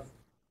পলিটিকেল লাইফ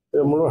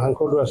মোৰ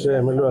সাংসদো আছে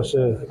এমএলএ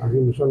আছে আজি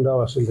মিছন দাও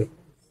আছিলে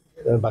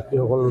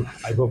বাকীসকল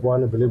আহিব পৰা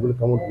নাই বেলেগ বেলেগ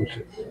কামত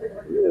গৈছে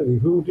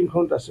ৰিভিউ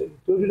মিটিংখনত আছে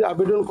তেওঁ যদি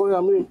আবেদন কৰে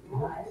আমি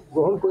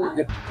গ্ৰহণ কৰিম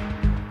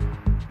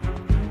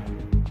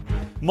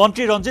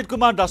মন্ত্ৰী ৰঞ্জিত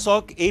কুমাৰ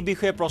দাসক এই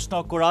বিষয়ে প্ৰশ্ন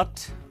কৰাত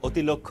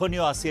অতি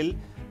লক্ষণীয় আছিল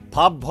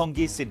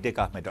ভাৱভংগী সিদ্দিক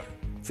আহমেদৰ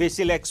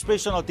ফেচিয়েল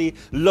এক্সপ্ৰেছন অতি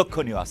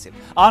লক্ষণীয় আছিল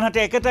আনহাতে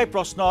একেটাই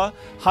প্ৰশ্ন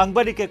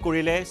সাংবাদিকে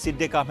কৰিলে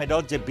সিদ্দিক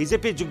আহমেদক যে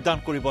বিজেপিত যোগদান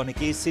কৰিব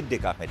নেকি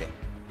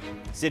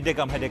সিদ্দিক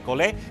আহমেদে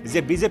ক'লে যে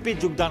বিজেপিত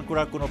যোগদান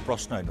কৰাৰ কোনো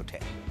প্ৰশ্নই নুঠে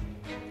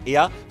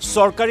এয়া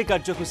চৰকাৰী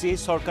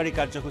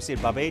কাৰ্যসূচীৰ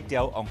বাবে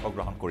তেওঁ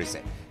অংশগ্ৰহণ কৰিছে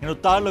কিন্তু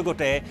তাৰ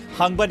লগতে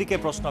সাংবাদিকে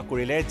প্ৰশ্ন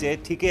কৰিলে যে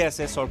ঠিকই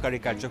আছে চৰকাৰী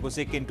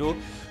কাৰ্যসূচী কিন্তু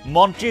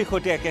মন্ত্ৰীৰ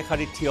সৈতে একে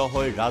শাৰীত থিয়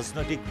হৈ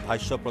ৰাজনৈতিক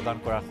ভাষ্য প্ৰদান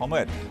কৰাৰ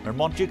সময়ত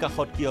মন্ত্ৰীৰ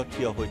কাষত কিয়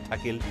থিয় হৈ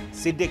থাকিল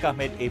সিদ্দিক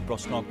আহমেদ এই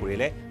প্রশ্ন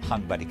করিলে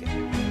সাংবাদিকে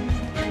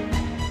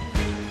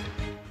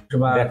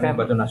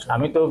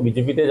আমি তো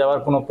বিজেপিতে যাওয়ার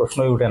কোনো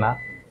প্রশ্নই উঠে না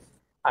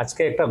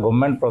আজকে একটা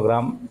গভর্নমেন্ট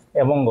প্রোগ্রাম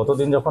এবং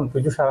গতদিন যখন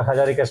পিজু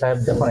হাজারিকা সাহেব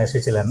যখন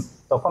এসেছিলেন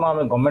তখনও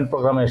আমি গভর্নমেন্ট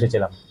প্রোগ্রামে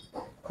এসেছিলাম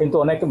কিন্তু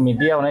অনেক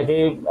মিডিয়া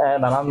অনেকেই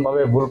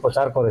নানানভাবে ভুল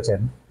প্রচার করেছেন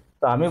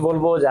তো আমি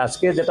বলবো যে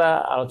আজকে যেটা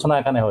আলোচনা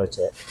এখানে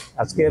হয়েছে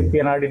আজকে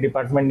পিএনআরডি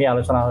ডিপার্টমেন্ট নিয়ে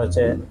আলোচনা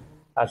হয়েছে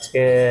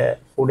আজকে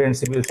food and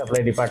civil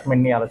supply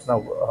department নিয়ে আলোচনা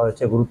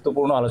হয়েছে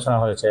গুরুত্বপূর্ণ আলোচনা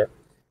হয়েছে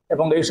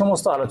এবং এই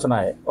সমস্ত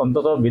আলোচনায়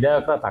অন্তত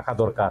বিধায়করা থাকা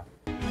দরকার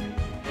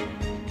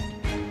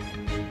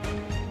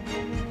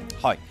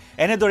হয়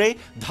এনেদৰে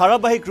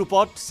ধাৰাবাহিক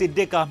ৰূপত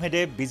সিদ্দিক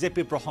আহমেদে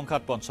বিজেপি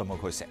প্ৰশংসাত পঞ্চমুখ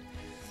হৈছে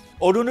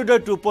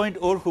অৰুণোদয়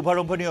 2.0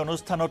 শুভাৰম্ভণী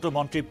অনুষ্ঠানতো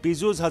মন্ত্ৰী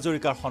পীযুষ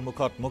হাজৰিকাৰ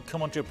সন্মুখত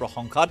মুখ্যমন্ত্ৰীৰ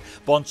প্ৰশংসাত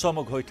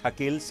পঞ্চমুখ হৈ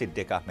থাকিল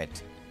সিদ্দিক আহমেদ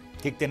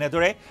ঠিক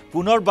তেনেদৰে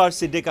পুনৰবাৰ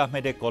সিদ্দিক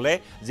আহমেদে ক'লে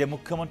যে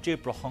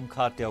মুখ্যমন্ত্ৰীৰ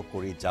প্ৰশংসা তেওঁ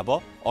কৰি যাব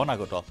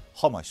অনাগত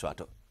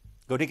সময়ছোৱাটো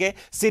গতিকে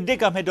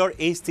সিদ্দিক আহমেদৰ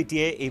এই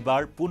স্থিতিয়ে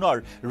এইবাৰ পুনৰ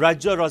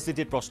ৰাজ্য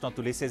ৰাজনীতিত প্ৰশ্ন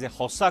তুলিছে যে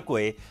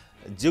সঁচাকৈ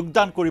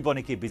যোগদান কৰিব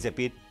নেকি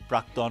বিজেপিত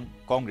প্ৰাক্তন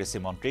কংগ্ৰেছী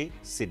মন্ত্ৰী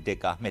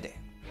সিদ্দিক আহমেদে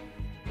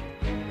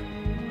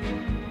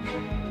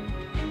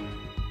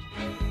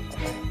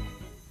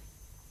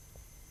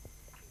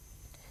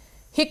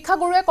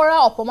শিক্ষাগুৰুৱে কৰা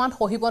অপমান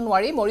সহিব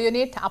নোৱাৰি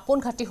মৰিয়নীত আপোন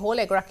ঘাটি হ'ল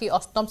এগৰাকী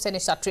অষ্টম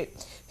শ্ৰেণীৰ ছাত্ৰী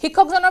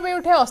শিক্ষকজনৰ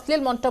বিৰুদ্ধে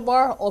অশ্লীল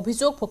মন্তব্যৰ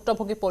অভিযোগ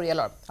ভুক্তভোগী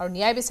পৰিয়ালৰ আৰু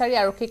ন্যায় বিচাৰি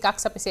আৰক্ষী কাষ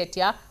চাপিছে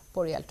এতিয়া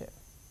পৰিয়ালটোৱে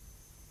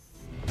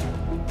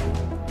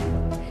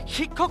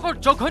শিক্ষকৰ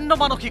জঘন্য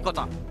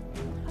মানসিকতা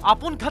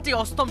আপোন ঘাটি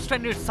অষ্টম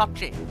শ্ৰেণীৰ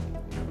ছাত্ৰী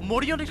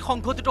মৰিয়নীত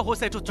সংঘটিত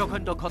হৈছে এইটো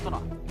জঘন্য ঘটনা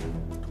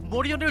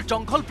মৰিয়নীৰ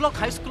জংঘল ব্লক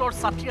হাইস্কুলৰ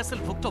ছাত্ৰী আছিল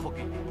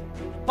ভুক্তভোগী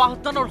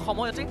পাঠদানৰ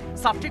সময়তে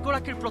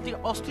ছাত্ৰীগৰাকীৰ প্ৰতি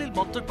অশ্লীল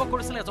মন্তব্য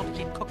কৰিছিল এজন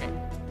শিক্ষকে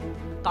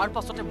তাৰ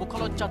পাছতে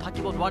মুখলজ্জা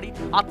ঢাকিব নোৱাৰি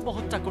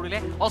আত্মহত্যা কৰিলে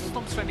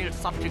অষ্টম শ্ৰেণীৰ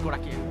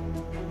ছাত্ৰীগৰাকীয়ে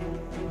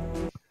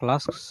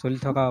ক্লাছ চলি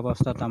থকা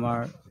অৱস্থাত আমাৰ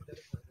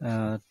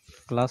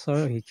ক্লাছৰ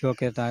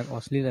শিক্ষকে তাক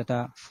অশ্লীল এটা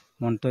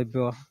মন্তব্য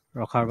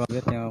ৰখাৰ বাবে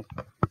তেওঁক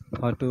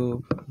হয়তো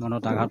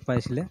মনত আঘাত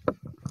পাইছিলে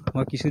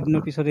মই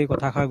কিছুদিনৰ পিছত এই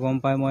কথাষাৰ গম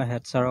পাই মই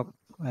হেড ছাৰক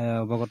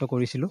অৱগত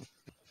কৰিছিলোঁ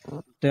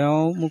তেওঁ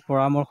মোক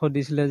পৰামৰ্শ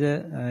দিছিলে যে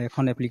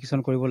এখন এপ্লিকেশ্যন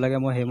কৰিব লাগে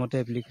মই সেইমতে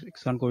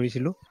এপ্লিকেশ্যন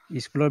কৰিছিলোঁ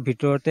স্কুলৰ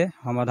ভিতৰতে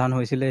সমাধান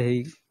হৈছিলে সেই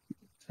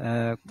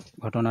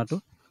ঘটনাটো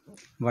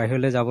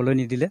বাহিৰলৈ যাবলৈ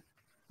নিদিলে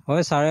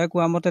হয় ছাৰে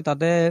কোৱা মতে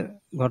তাতে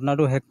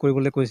ঘটনাটো হেক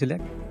কৰিবলৈ কৈছিলে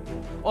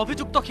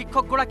অভিযুক্ত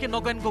শিক্ষকগৰাকী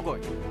নগেন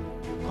গগৈ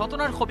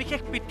ঘটনাৰ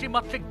সবিশেষ পিতৃ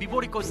মাতৃক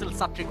বিৱৰি কৈছিল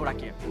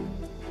ছাত্ৰীগৰাকীয়ে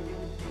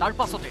তাৰ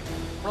পাছতে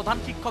প্ৰধান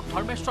শিক্ষক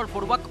ধৰ্মেশ্বৰ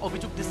বৰুৱাক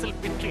অভিযোগ দিছিল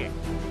পিতৃয়ে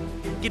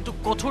কিন্তু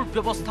কঠোৰ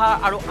ব্যৱস্থা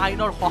আৰু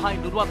আইনৰ সহায়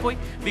নোলোৱাকৈ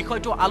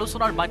বিষয়টো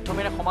আলোচনাৰ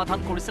মাধ্যমেৰে সমাধান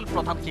কৰিছিল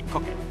প্ৰধান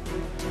শিক্ষকে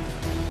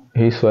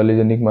এই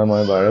ছোৱালীজনীক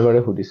মই বাৰে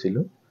বাৰে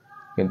সুধিছিলোঁ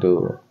কিন্তু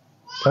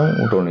তেওঁ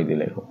উত্তৰ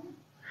নিদিলে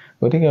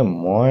গতিকে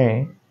মই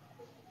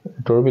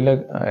উত্তৰবিলাক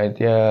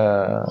এতিয়া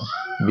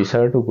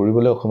বিচাৰটো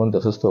কৰিবলৈ অসমত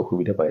যথেষ্ট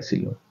অসুবিধা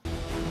পাইছিলোঁ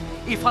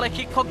ইফালে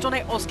শিক্ষকজনে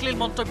অশ্লীল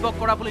মন্তব্য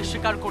কৰা বুলি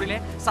স্বীকাৰ কৰিলে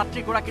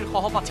ছাত্ৰীগৰাকীৰ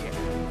সহপাঠীয়ে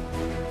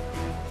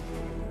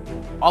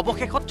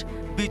অৱশেষত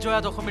বিজয়া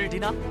দশমীৰ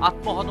দিনা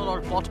আত্মহননৰ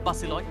পথ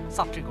বাছি লয়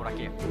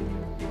ছাত্ৰীগৰাকীয়ে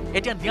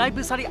এতিয়া ন্যায়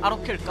বিচাৰি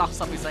আৰক্ষীৰ কাষ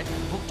চাপিছে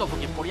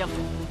ভুক্তভোগী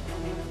পৰিয়ালটো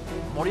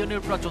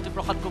মৰিয়নিৰ পৰা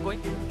জ্যোতিপ্ৰসাদ গগৈ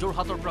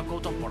যোৰহাটৰ পৰা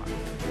Gautam Bora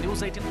news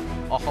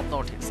 18 Assam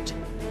north east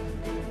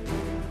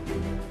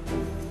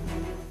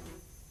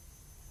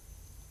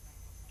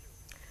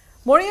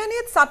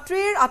মৰিয়নিত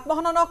ছাত্ৰীৰ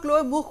আত্মহননক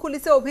লৈ মুখ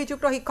খুলিছে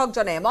অভিযুক্ত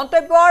শিক্ষকজনে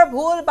মন্তব্যৰ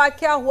ভুল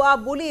ব্যাখ্যা হোৱা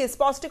বুলি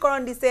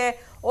স্পষ্টীকৰণ দিছে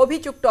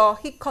অভিযুক্ত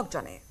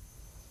শিক্ষকজনে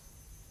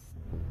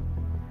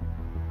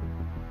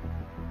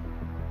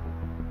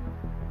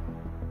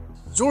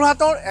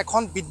যোৰহাটৰ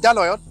এখন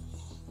বিদ্যালয়ত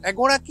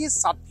এগৰাকী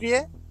ছাত্ৰীয়ে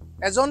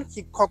এজন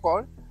শিক্ষকৰ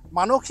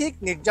মানসিক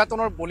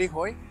নিৰ্যাতনৰ বলি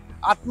হৈ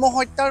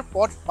আত্মহত্যাৰ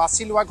পথ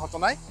বাছি লোৱা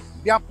ঘটনাই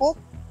ব্যাপক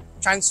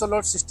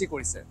চাঞ্চল্যৰ সৃষ্টি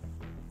কৰিছে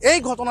এই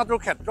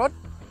ঘটনাটোৰ ক্ষেত্ৰত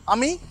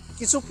আমি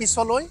কিছু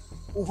পিছলৈ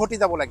উভতি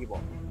যাব লাগিব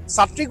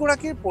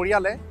ছাত্ৰীগৰাকীৰ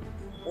পৰিয়ালে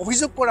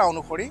অভিযোগ কৰা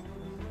অনুসৰি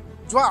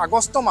যোৱা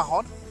আগষ্ট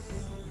মাহত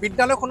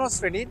বিদ্যালয়খনৰ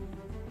শ্ৰেণীত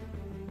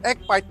এক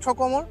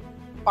পাঠ্যক্ৰমৰ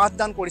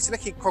পাঠদান কৰিছিলে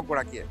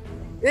শিক্ষকগৰাকীয়ে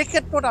এই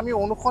ক্ষেত্ৰত আমি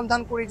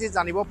অনুসন্ধান কৰি যে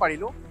জানিব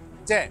পাৰিলোঁ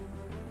যে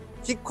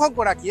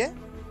শিক্ষকগৰাকীয়ে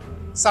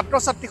ছাত্ৰ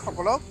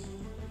ছাত্ৰীসকলক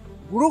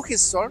গুৰু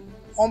শিষ্যৰ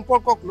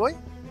সম্পৰ্কক লৈ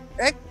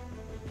এক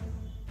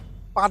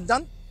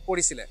পাঠদান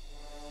কৰিছিলে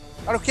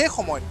আৰু সেই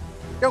সময়ত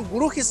তেওঁ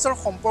গুৰু শিষ্যৰ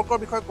সম্পৰ্কৰ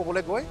বিষয়ে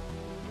ক'বলৈ গৈ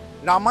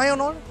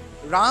ৰামায়ণৰ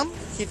ৰাম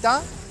সীতা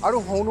আৰু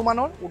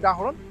হনুমানৰ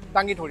উদাহৰণ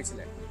দাঙি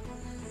ধৰিছিলে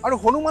আৰু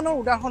হনুমানৰ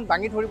উদাহৰণ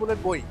দাঙি ধৰিবলৈ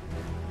গৈ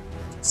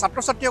ছাত্ৰ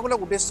ছাত্ৰীসকলক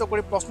উদ্দেশ্য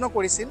কৰি প্ৰশ্ন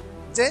কৰিছিল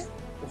যে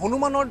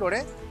হনুমানৰ দৰে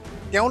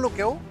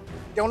তেওঁলোকেও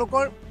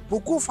তেওঁলোকৰ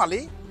বুকু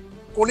ফালি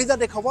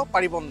কলিজা দেখাব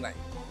পাৰিব নাই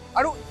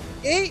আৰু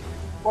এই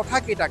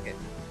কথাকেইটাকে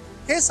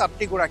সেই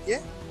ছাত্ৰীগৰাকীয়ে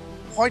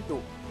হয়তো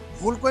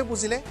ভুলকৈ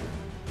বুজিলে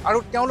আৰু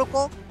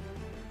তেওঁলোকক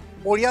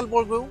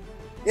পৰিয়ালবৰ্গও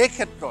এই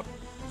ক্ষেত্ৰত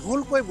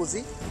ভুলকৈ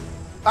বুজি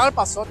তাৰ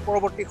পাছত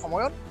পৰৱৰ্তী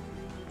সময়ত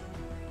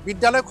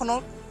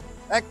বিদ্যালয়খনত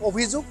এক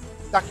অভিযোগ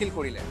দাখিল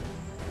কৰিলে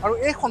আৰু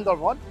এই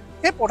সন্দৰ্ভত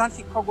সেই প্ৰধান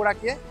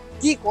শিক্ষকগৰাকীয়ে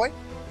কি কয়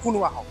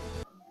শুনোৱা হওক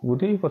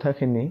গোটেই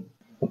কথাখিনি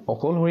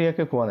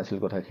অকলশৰীয়াকৈ কোৱা নাছিল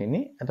কথাখিনি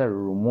এটা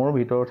ৰুমৰ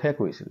ভিতৰতহে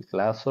কৈছিল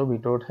ক্লাছৰ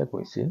ভিতৰতহে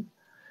কৈছিল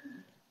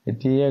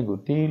এতিয়া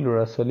গোটেই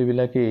ল'ৰা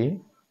ছোৱালীবিলাকেই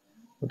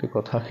গোটেই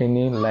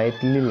কথাখিনি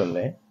লাইটলি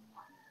ল'লে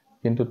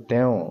কিন্তু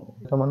তেওঁ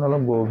তাৰমানে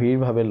অলপ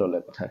গভীৰভাৱে ল'লে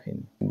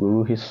কথাখিনি গুৰু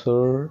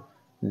শিষ্যৰ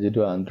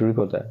যিটো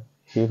আন্তৰিকতা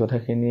সেই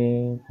কথাখিনি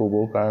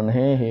ক'বৰ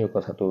কাৰণেহে সেই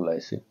কথাটো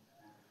ওলাইছিল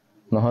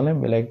নহ'লে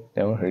বেলেগ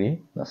তেওঁৰ হেৰি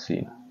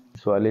নাছিল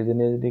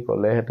ছোৱালীজনীয়ে যদি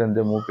ক'লেহেঁতেন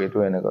যে মোক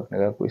এইটো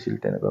এনেকুৱা কৈছিল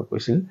তেনেকুৱা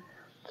কৈছিল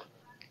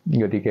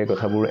গতিকে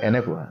কথাবোৰ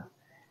এনেকুৱা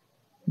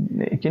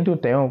কিন্তু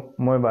তেওঁক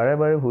মই বাৰে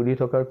বাৰে সুধি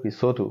থকাৰ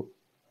পিছতো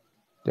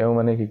তেওঁ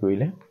মানে কি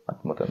কৰিলে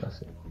আত্মহত্যা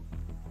নাছিল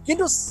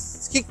কিন্তু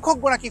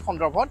শিক্ষকগৰাকী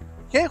সন্দৰ্ভত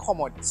সেই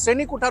সময়ত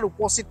শ্ৰেণীকোঠাত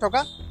উপস্থিত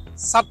থকা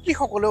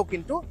ছাত্ৰীসকলেও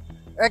কিন্তু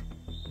এক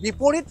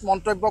বিপৰীত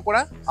মন্তব্য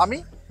কৰা আমি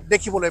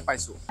দেখিবলৈ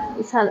পাইছোঁ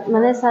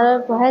মানে ছাৰ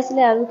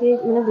পঢ়াইছিলে আৰু কি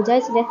মানে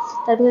বুজাইছিলে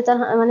তাৰপিছত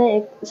মানে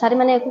ছাৰে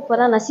মানে একো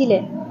কৰা নাছিলে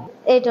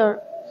এইটোৰ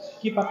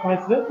কি পাঠ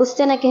পঢ়াইছিলে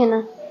পুছতে না কেনা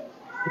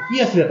কি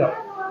আছিল এটা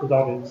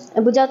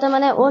বুজাওতে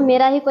মানে ও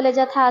মেৰা হি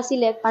কলেজা থা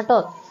আছিলে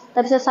পাঠত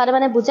তাৰপিছত ছাৰে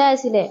মানে বুজাই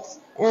আছিলে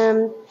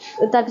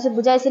তাৰপিছত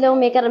বুজাইছিলে ও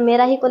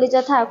মেৰা হি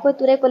কলেজা থা কৈ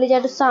তোৰে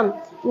কলেজাটো চাম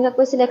এনেকুৱা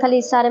কৈছিলে খালি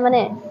ছাৰে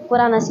মানে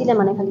কৰা নাছিলে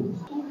মানে খালি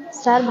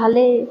ছাৰ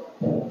ভালেই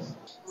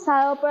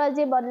ছাৰৰ পৰা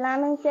যে বদনাম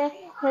হৈছে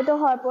সেইটো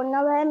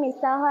সম্পূৰ্ণভাৱে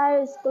মিছা হয়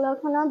আৰু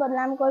স্কুলখনৰ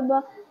বদনাম কৰিব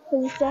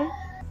খুজিছে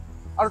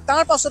আৰু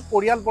তাৰ পাছত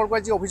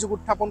পৰিয়ালবৰ্গই যি অভিযোগ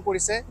উত্থাপন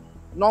কৰিছে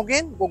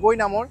নগেন গগৈ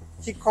নামৰ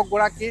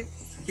শিক্ষকগৰাকীৰ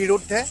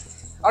বিৰুদ্ধে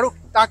আৰু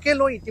তাকে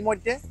লৈ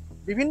ইতিমধ্যে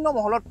বিভিন্ন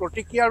মহলত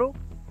প্ৰতিক্ৰিয়াৰো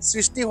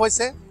সৃষ্টি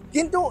হৈছে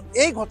কিন্তু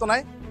এই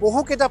ঘটনাই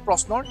বহুকেইটা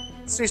প্ৰশ্নৰ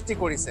সৃষ্টি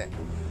কৰিছে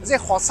যে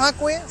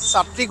সঁচাকৈয়ে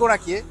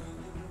ছাত্ৰীগৰাকীয়ে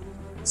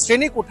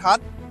শ্ৰেণীকোঠাত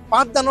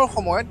পাঠদানৰ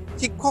সময়ত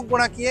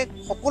শিক্ষকগৰাকীয়ে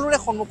সকলোৰে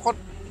সন্মুখত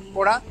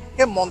কৰা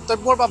সেই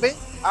মন্তব্যৰ বাবে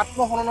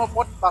আত্মহননৰ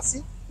পথ বাছি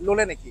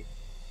ল'লে নেকি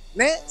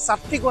নে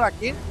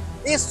ছাত্ৰীগৰাকীৰ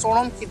এই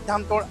চৰম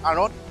সিদ্ধান্তৰ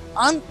আঁৰত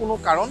আন কোনো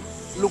কাৰণ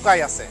লুকাই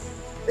আছে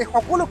এই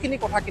সকলোখিনি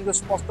কথা কিন্তু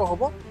স্পষ্ট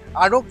হ'ব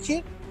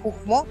আৰক্ষীৰ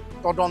সূক্ষ্ম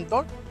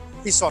তদন্তৰ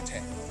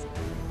পিছতহে।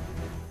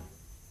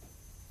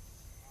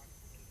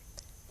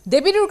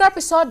 দেৱী দুৰ্গাৰ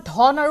পিছত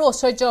ধন আৰু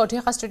ঐশ্বৰ্যৰ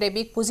অধিকাস্ত্ৰী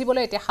দেৱীক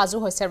পুজিবলৈ এতিয়া সাজু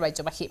হৈছে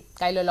ৰাজ্যবাসী।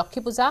 কাইলৈ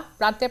লক্ষ্মী পূজা,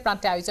 প্ৰান্তে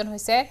প্ৰান্তে আয়োজন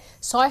হৈছে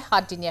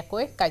 6-7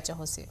 দিনীয়াকৈ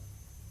কাৰ্যসূচী।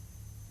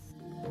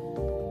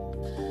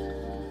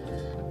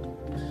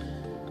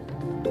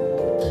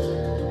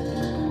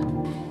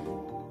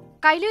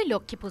 কাইলৈ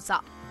লক্ষ্মী পূজা।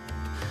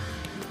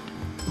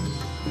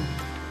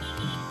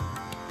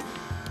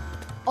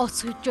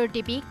 ঐশ্বৰ্যৰ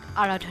দেৱীক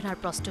আৰাধনাৰ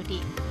প্ৰস্তুতি।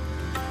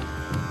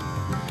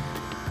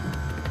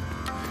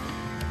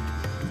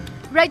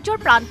 ৰাজ্যৰ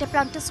প্ৰান্তে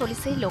প্ৰান্তে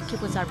চলিছে লক্ষ্মী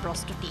পূজাৰ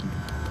প্ৰস্তুতি।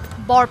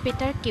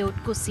 বৰপেটাৰ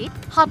কেওটকুছিত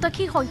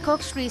 87 সংখ্যক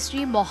শ্ৰী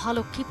শ্ৰী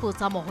মহালক্ষ্মী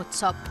পূজা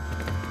মহোৎসৱ।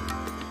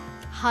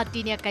 7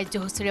 দিনীয়া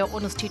কাৰ্যসূচীৰে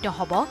অনুষ্ঠিত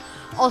হ'ব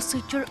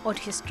ঐশ্বৰ্যৰ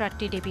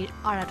অধিষ্ঠাত্ৰী দেৱীৰ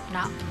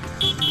আৰাধনা।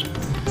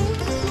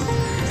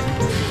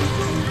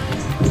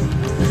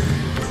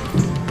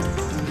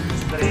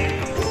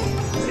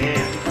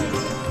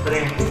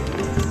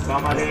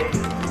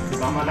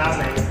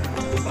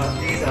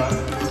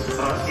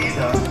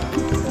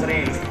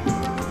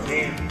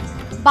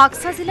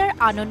 বাক্সা জিলাৰ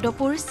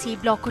আনন্দপুৰ চি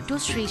ব্লকতো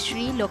শ্ৰী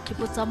শ্ৰী লক্ষ্মী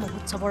পূজা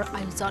মহোৎসৱৰ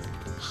আয়োজন।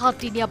 7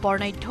 দিনীয়া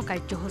বৰ্ণাঢ্য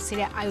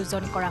কাৰ্যসূচীৰে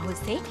আয়োজন কৰা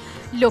হৈছে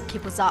লক্ষ্মী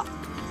পূজা।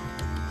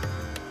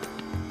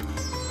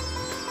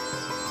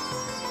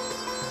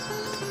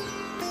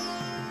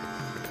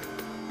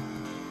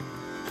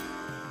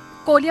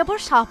 কলিয়াবৰ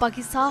চাহ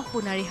বাগিচা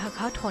সোণাৰী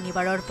শাখাত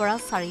শনিবাৰৰ পৰা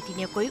 4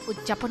 দিনীয়াকৈ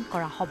উদযাপন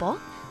কৰা হ'ব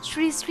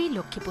শ্ৰী শ্ৰী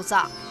লক্ষ্মী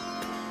পূজা।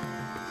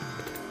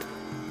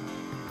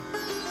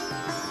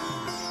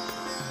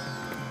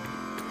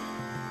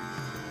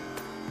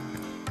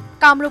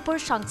 কামৰূপৰ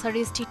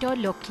চাংচাৰীস্থিত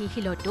লক্ষ্মী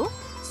শিলতো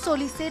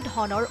চলিছে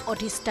ধনৰ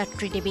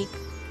অধিষ্ঠাত্ৰী দেৱীক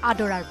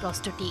আদৰাৰ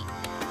প্ৰস্তুতি।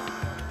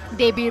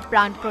 দেৱীৰ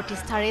প্ৰাণ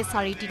প্ৰতিষ্ঠাৰে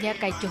 4 দিনীয়া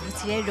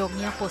কাৰ্যসূচীৰে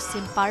ৰঙিয়া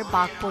পশ্চিম পাৰ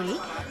বাঘপৰি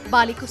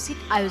বালিকুছিত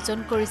আয়োজন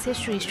কৰিছে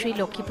শ্ৰী শ্ৰী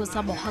লক্ষ্মী পূজা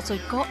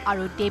মহাযজ্ঞ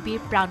আৰু দেৱীৰ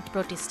প্ৰাণ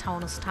প্ৰতিষ্ঠা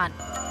অনুষ্ঠান।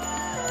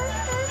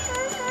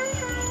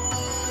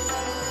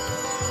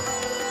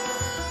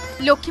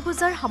 লক্ষ্মী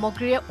পূজাৰ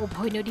সামগ্ৰীৰে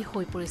উভৈনদী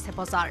হৈ পৰিছে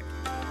বজাৰ।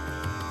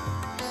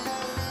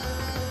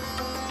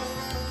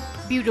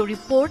 Bureau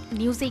report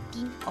news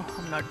 18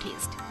 Assam north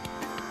east.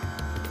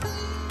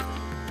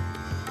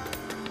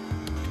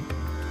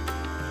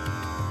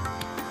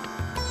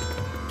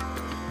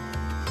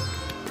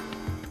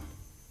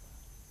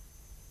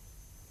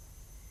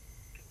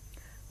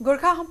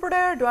 Gorkha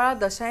সম্প্ৰদায়ৰ দ্বাৰা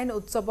দশাইন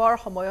উৎসৱৰ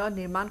সময়ত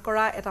নিৰ্মাণ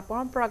কৰা এটা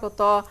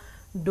পৰম্পৰাগত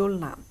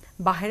দোলনা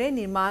বাহেৰে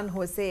নিৰ্মাণ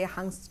হৈছে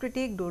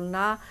সাংস্কৃতিক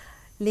দোলনা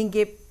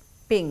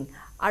লিংগেপিং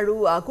আৰু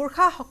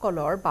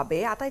গোৰ্খাসকলৰ বাবে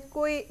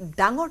আটাইতকৈ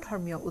ডাঙৰ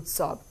ধৰ্মীয়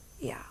উৎসৱ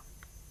ইয়া।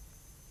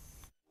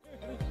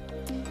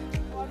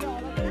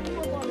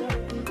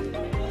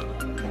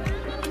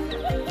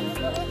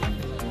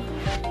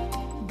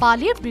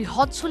 বালিৰ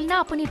বৃহৎ ঝুলনা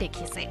আপুনি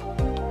দেখিছে।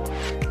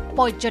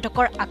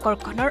 পৰ্যটকৰ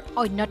আকৰ্ষণৰ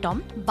অন্যতম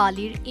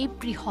বালিৰ এই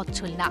বৃহৎ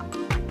ঝুলনা।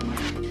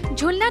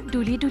 ঝুলনাত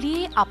দুলি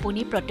দুলিয়ে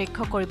আপুনি প্ৰত্যক্ষ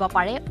কৰিব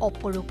পাৰে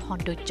অপৰূপ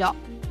সৌন্দৰ্য।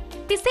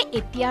 পিছে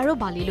এতিয়া আৰু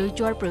বালিলৈ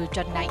যোৱাৰ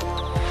প্ৰয়োজন নাই।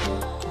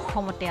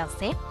 অসমতে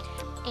আছে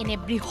এনে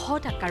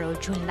বৃহৎ আকাৰৰ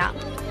ঝুলনা,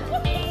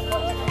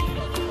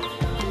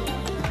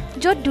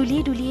 য'ত দুলি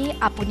দুলিয়ে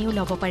আপুনিও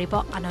ল'ব পাৰিব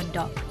আনন্দ।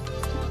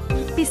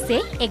 পিছে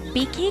এক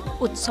বিশেষ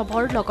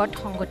উৎসৱৰ লগত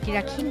সংগতি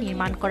ৰাখি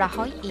নিৰ্মাণ কৰা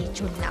হয় এই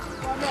ঝুলনা।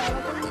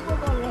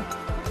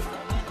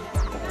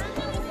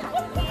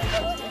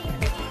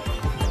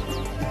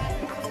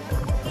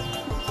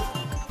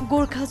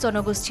 গোৰ্খা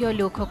জনগোষ্ঠীয়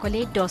লোকসকলে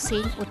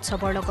দশেইন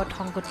উৎসৱৰ লগত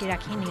সংগতি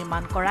ৰাখি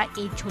নিৰ্মাণ কৰা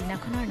এই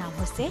ঝুলনাখনৰ নাম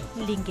হৈছে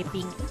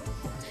লিংগেপিং।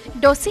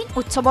 দশেইন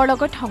উৎসৱৰ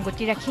লগত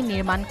সংগতি ৰাখি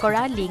নিৰ্মাণ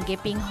কৰা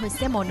লিংগেপিং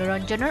হৈছে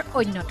মনোৰঞ্জনৰ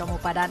অন্যতম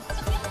উপাদান।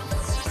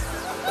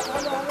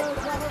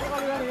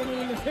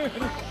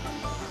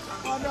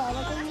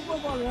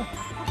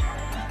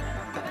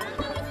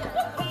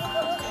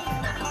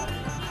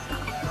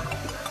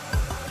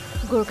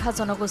 গোৰ্খা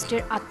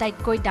জনগোষ্ঠীৰ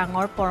আটাইতকৈ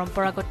ডাঙৰ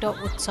পৰম্পৰাগত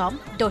উৎসৱ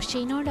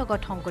দশেইনৰ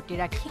লগত সংগতি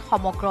ৰাখি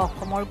সমগ্ৰ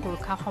অসমৰ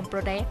গোৰ্খা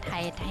সম্প্ৰদায়ে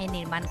ঠায়ে ঠায়ে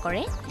নিৰ্মাণ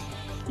কৰে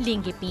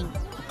লিংগেপিং।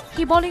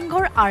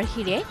 শিৱলিংগৰ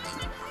আৰ্হিৰে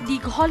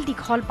দীঘল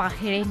দীঘল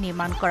বাঁহেৰে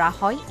নিৰ্মাণ কৰা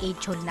হয় এই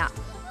ঝুলনা।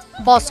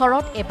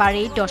 বছৰত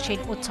এবাৰেই দশেইন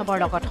উৎসৱৰ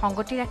লগত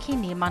সংগতি ৰাখি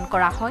নিৰ্মাণ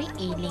কৰা হয়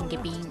এই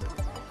লিংগেপিং।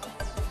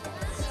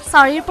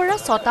 4ৰ পৰা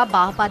 6টা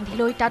বাঁহ বান্ধি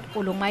লৈ তাত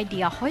ওলোমাই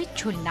দিয়া হয়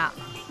ঝুলনা।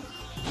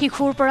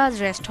 শিশুৰ পৰা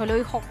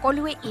জ্যেষ্ঠলৈ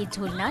সকলোৱে এই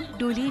ঝুলনাত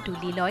দুলি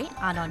দুলি লয়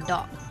আনন্দ।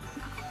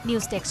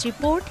 News desk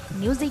report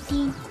news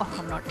 18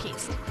 Assam north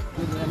east.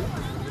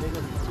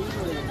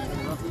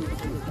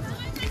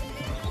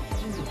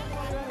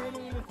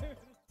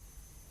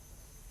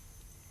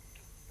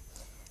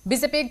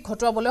 বিজেপিক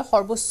ঘটোৱাবলৈ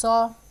সৰ্বোচ্চ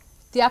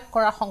ত্যাগ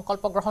কৰাৰ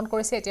সংকল্প গ্ৰহণ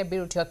কৰিছে এতিয়া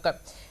বিৰোধী ঐক্যই।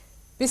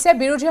 পিছে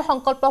বিৰোধীৰ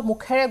সংকল্প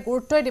মুখেৰে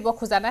গুৰুত্বই দিব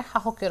খোজা নাই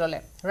শাসকীয় দলে।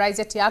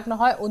 ৰাইজে ত্যাগ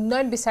নহয়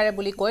উন্নয়ন বিচাৰে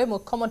বুলি কৈ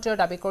মুখ্যমন্ত্ৰীয়ে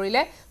দাবী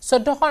কৰিলে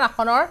 14খন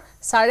আসনৰ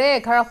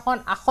 11.5খন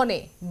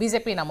আসনেই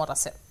বিজেপিৰ নামত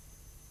আছে।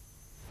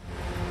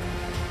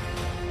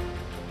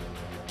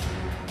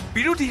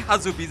 বিৰোধী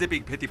সাজু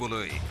বিজেপিক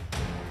ভেটিবলৈ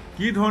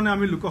কি ধৰণে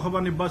আমি লোকসভা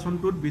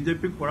নিৰ্বাচনটোত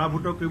বিজেপিক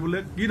পৰাভূত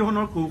কৰিবলৈ কি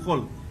ধৰণৰ কৌশল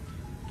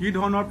কি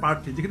ধৰণৰ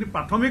প্ৰাৰ্থী যিখিনি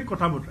প্ৰাথমিক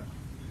কথা বতৰা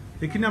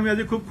সেইখিনি আমি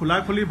আজি খুব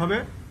খোলাখুলিভাৱে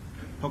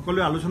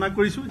সকলোৱে আলোচনা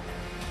কৰিছোঁ।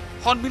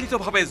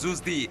 সন্মিলিতভাৱে যুঁজ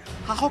দি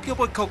শাসকীয়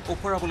পক্ষক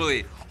ওফৰাবলৈ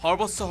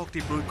সৰ্বোচ্চ শক্তি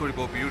প্ৰয়োগ কৰিব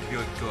বিৰোধী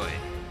ঐক্যই।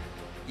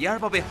 ইয়াৰ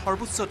বাবে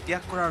সৰ্বোচ্চ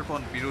ত্যাগ কৰাৰ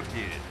পণ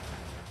বিৰোধীৰ।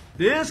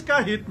 देश का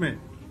हित में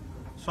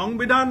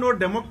संविधान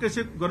और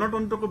डेमोक्रेसी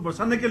गणतंत्र को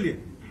बचाने के लिए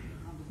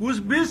कुछ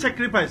भी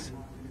सेक्रीफाइस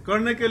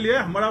करने के लिए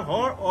हमारा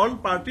ऑल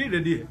पार्टी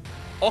रेडी है।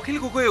 অখিল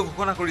গগৈয়ে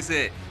ঘোষণা কৰিছে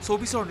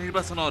 24ৰ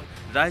নিৰ্বাচনত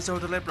ৰাইজৰ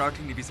দলে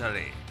প্ৰাৰ্থী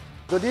নিবিচাৰে।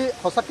 যদি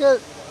সঁচাকে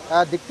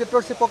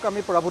ডিক্টেটৰশ্বিপক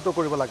আমি পৰাভূত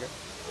কৰিব লাগে,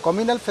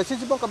 কমিউনেল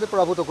ফেচিজিমক আমি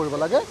পৰাভূত কৰিব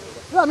লাগে,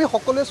 আমি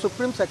সকলোৱে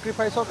সুপ্ৰিম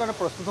ছেক্ৰিফাইচৰ কাৰণে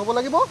প্ৰস্তুত হ'ব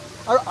লাগিব।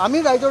 আৰু আমি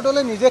ৰাইজৰ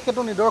দলে নিজে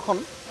সেইটো নিদৰ্শন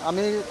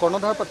আমি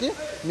কৰ্ণধাৰ পাতি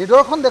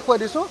নিদৰ্শন দেখুৱাই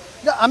দিছোঁ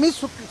যে আমি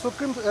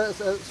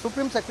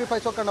সুপ্ৰিম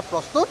ছেক্ৰিফাইচৰ কাৰণে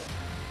প্ৰস্তুত।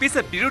 পিছে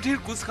বিৰোধীৰ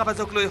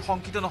কুচকাবাজক লৈ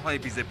শংকিত নহয়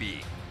বিজেপি।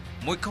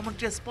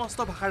 মুখ্যমন্ত্ৰীয়ে স্পষ্ট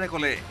ভাষাৰে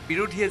ক'লে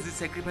বিৰোধীয়ে যি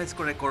ছেক্ৰিফাইচ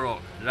কৰে কৰক,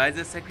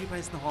 ৰাইজে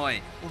ছেক্ৰিফাইচ নহয়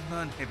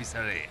উন্নয়নহে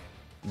বিচাৰে।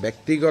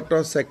 ব্যক্তিগত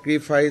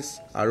ছেক্ৰিফাইচ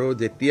আৰু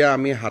যেতিয়া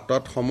আমি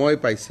হাতত সময়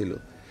পাইছিলোঁ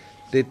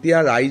তেতিয়া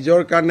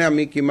ৰাইজৰ কাৰণে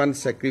আমি কিমান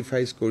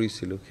ছেক্ৰিফাইচ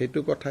কৰিছিলোঁ সেইটো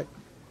কথাই,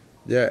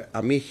 যে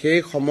আমি সেই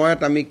সময়ত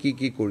আমি কি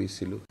কি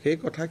কৰিছিলোঁ সেই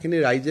কথাখিনি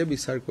ৰাইজে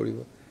বিচাৰ কৰিব।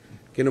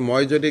 কিন্তু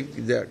মই যদি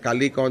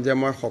কালি কওঁ যে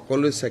মই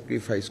সকলো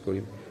ছেক্ৰিফাইচ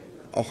কৰিম,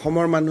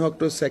 অসমৰ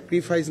মানুহকতো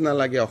ছেক্ৰিফাইচ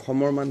নালাগে,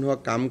 অসমৰ মানুহক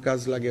কাম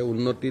কাজ লাগে,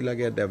 উন্নতি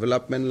লাগে,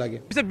 ডেভেলপমেণ্ট লাগে।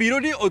 পিছে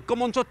বিৰোধী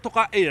ঐক্যমঞ্চত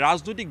থকা এই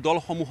ৰাজনৈতিক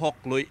দলসমূহক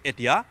লৈ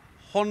এতিয়া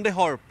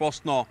সন্দেহৰ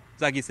প্ৰশ্ন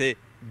জাগিছে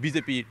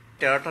বিজেপিৰ।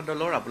 13টা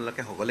দলৰ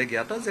আপোনালোকে সকলোৱে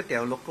জ্ঞাত যে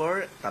তেওঁলোকৰ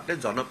তাতে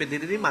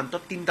জনপ্ৰতিনিধি মাত্ৰ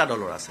 3টা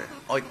দলৰ আছে।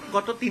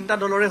 ঐক্যটো 3টা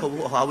দলৰে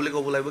হোৱা বুলি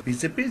ক'ব লাগিব।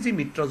 বিজেপিৰ যি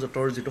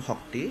মিত্ৰজোঁটৰ যিটো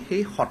শক্তি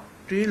সেই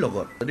শক্তিৰ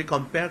লগত যদি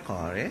কম্পেয়াৰ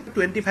কৰে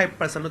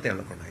 25%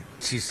 তেওঁলোকৰ নাই।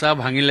 চিচা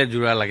ভাঙিলে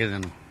জোৰা লাগে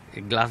জানো?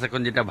 এই গ্লাছ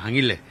এখন যেতিয়া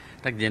ভাঙিলে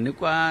তাক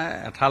যেনেকুৱা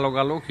এঠা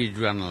লগালেও সি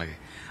জোৰা নালাগে।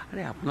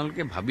 আৰে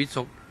আপোনালোকে ভাবি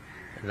চাওক,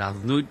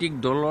 ৰাজনৈতিক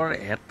দলৰ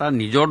এটা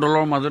নিজৰ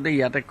দলৰ মাজতে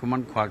ইয়াতে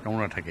কিমান খোৱা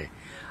কামোৰা থাকে,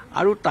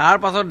 আৰু তাৰ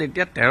পাছত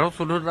এতিয়া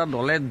 13-14টা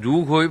দলে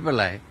যোগ হৈ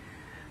পেলাই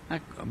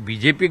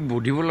বিজেপিক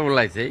বধিবলৈ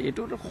ওলাইছে।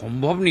 এইটো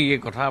সম্ভৱ নেকি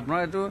কথা? আপোনাৰ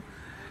এইটো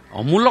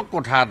অমূলক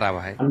কথা এটা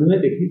ভাই। মানুহে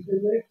দেখিছে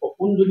যে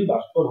সপোন যদি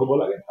বাস্তৱ হ'ব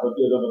লাগে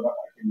ভাৰতীয় জনতা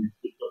পাৰ্টীৰ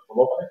নেতৃত্বত হ'ব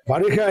পাৰে।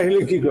 বাৰিষা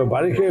আহিলে কি কয়,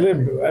 বাৰিষা আহিলে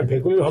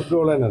ভেকুলীৰ শব্দ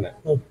ওলাই নাযায়,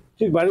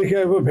 ঠিক বাৰিষা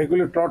আহিব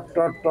ভেকুলী টট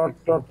টট টট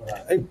টট।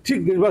 এই ঠিক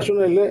নিৰ্বাচন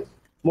আহিলে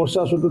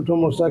মৰ্চা, চতুৰ্থ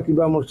মৰ্চা,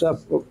 কিবা মৰ্চা,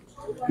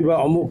 কিবা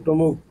অমুক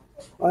তমুক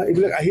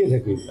এইবিলাক আহিয়ে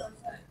থাকে।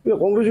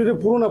 কংগ্ৰেছৰ এইটো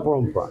পুৰণা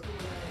পৰম্পৰা।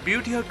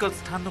 বিৰোধী ঐক্যত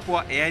স্থান নোপোৱা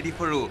এআই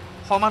দিশৰো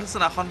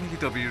সমালোচনা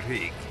সন্মিলিত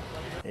বিৰোধীক।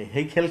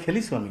 সেই খেল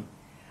খেলিছোঁ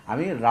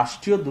আমি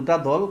ৰাষ্ট্ৰীয় দুটা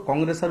দল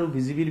কংগ্ৰেছ আৰু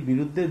বিজেপিৰ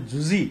বিৰুদ্ধে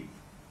যুঁজি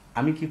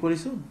আমি কি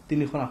কৰিছোঁ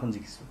 3খন আসন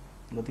জিকিছোঁ।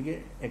 গতিকে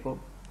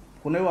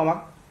কোনেও আমাক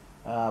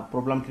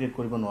প্ৰব্লেম ক্ৰিয়েট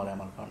কৰিব নোৱাৰে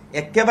আমাৰ কাৰণে।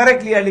 একেবাৰে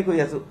ক্লিয়াৰলি কৈ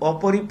আছোঁ,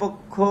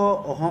 অপৰিপক্ষ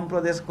অসম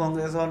প্ৰদেশ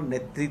কংগ্ৰেছৰ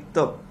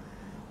নেতৃত্বক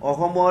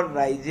অসমৰ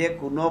ৰাইজে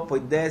কোনো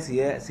পৰ্যায়ে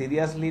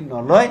চিৰিয়াছলি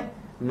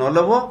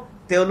নল'ব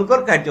তেওঁলোকৰ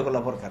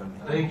কাৰ্যকলাপৰ কাৰণে।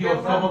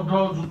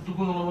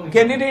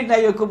 কেণ্ডিডেট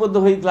নাই ঐক্যবদ্ধ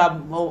হৈ ক্লাব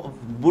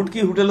বুট কি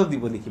হোটেলত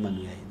দিব নেকি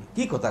মানুহে আহিলে?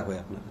 কি কথা কয়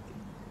আপোনালোকে?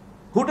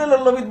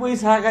 হোটেলৰ লবিত বহি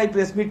চাহ খাই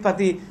প্ৰেছ মিট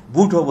পাতি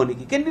বুট হ'ব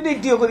নেকি? কেণ্ডিডেট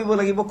কিয় কৰিব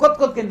লাগিব?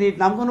 ক'ত কেণ্ডিডেট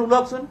নামখন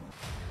ওলাওকচোন।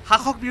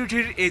 শাসক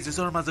বিৰোধীৰ এই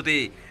যুঁজৰ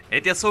মাজতেই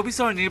এতিয়া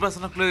 24ৰ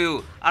নিৰ্বাচনক লৈও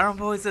আৰম্ভ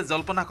হৈছে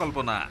জল্পনা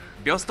কল্পনা।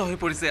 ব্যস্ত হৈ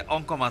পৰিছে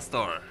অংক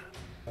মাষ্টৰ।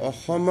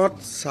 অসমত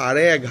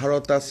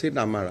 11.5টা ছিট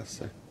আমাৰ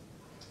আছে,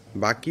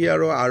 বাকী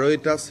আৰু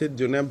 2টা ছিট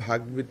যোনে ভাগ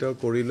বিতৰ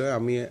কৰিলৈ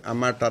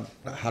আমাৰ তাত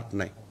হাত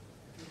নাই।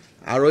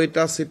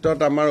 2টা ছিটত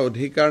আমাৰ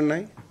অধিকাৰ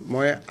নাই।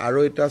 মই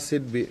 2টা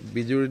ছিট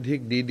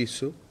বিৰোধীক দি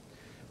দিছোঁ।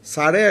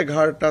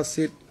 11.5টা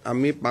ছিট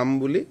আমি পাম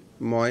বুলি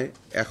মই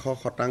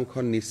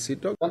 100%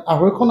 নিশ্চিত।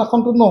 2খন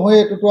আসনটো নহয়,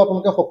 এইটোতো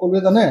আপোনালোকে সকলোৱে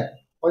জানে।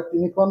 হয়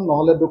 3খন,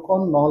 নহ'লে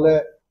 2খন, নহ'লে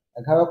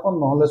 11খন,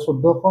 নহ'লে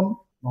 14খন,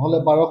 নহ'লে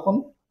 12খন,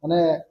 মানে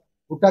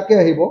দুটাকে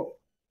আহিব।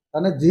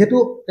 মানে যিহেতু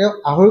তেওঁ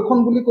 2.5খন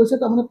বুলি কৈছে,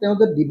 তাৰমানে তেওঁ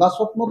যে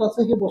দিবাস্বপ্নত আছে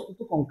সেই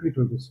বস্তুটো কংক্ৰিট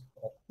হৈ গৈছে।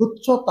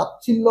 তুচ্ছ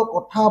তাচ্ছিল্য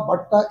কথা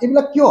বাৰ্তা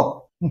এইবিলাক কিয়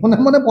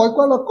মানে ভয়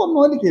কৰাৰ লক্ষণ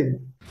নহয় নেকি?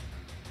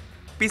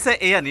 পিছে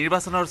এয়া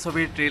নিৰ্বাচনৰ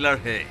ছবিৰ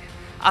ট্ৰেইলাৰহে,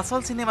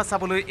 আচল চিনেমা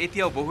চাবলৈ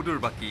এতিয়াও বহুদূৰ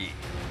বাকী।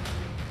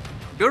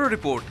 Bureau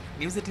report,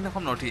 news 18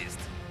 Assam north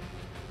east.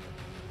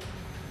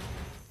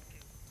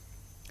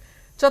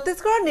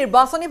 ছত্তীশগড়ৰ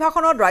নিৰ্বাচনী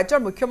ভাষণত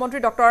ৰাজ্যৰ মুখ্যমন্ত্ৰী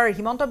ডক্টৰ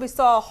হিমন্ত বিশ্ব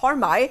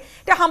শৰ্মাই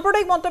এতিয়া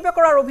সাম্প্ৰদায়িক মন্তব্য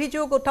কৰাৰ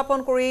অভিযোগ উত্থাপন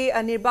কৰি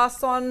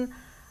নিৰ্বাচন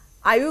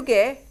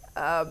আয়োগে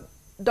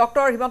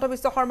ডক্টৰ হিমন্ত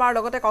বিশ্ব শৰ্মাৰ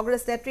লগতে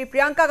কংগ্ৰেছ নেত্ৰী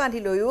প্ৰিয়ংকা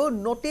গান্ধীলৈও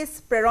নোটিছ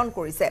প্ৰেৰণ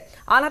কৰিছে।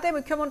 আনহাতে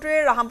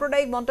মুখ্যমন্ত্ৰীৰ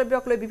সাম্প্ৰদায়িক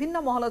মন্তব্যক লৈ বিভিন্ন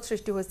মহলত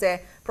সৃষ্টি হৈছে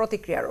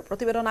প্ৰতিক্ৰিয়াৰো।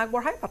 প্ৰতিবেদন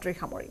আগবঢ়াই বাতৰি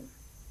সামৰিম।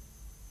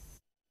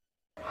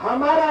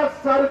 हमारा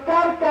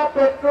सरकार का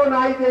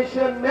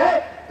पेट्रोनाइजेशन में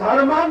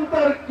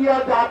धर्मांतर किया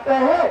जाता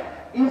है।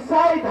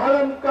 ईसाई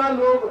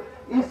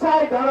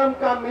धर्म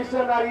का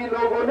मिशनरी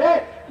लोगों ने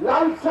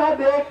लालसा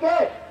दे के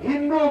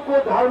हिंदू को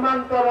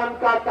धर्मांतरण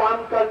का काम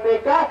करने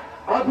का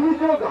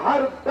अभियोग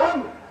हर दम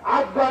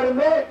अखबार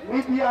में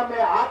मीडिया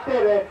में आते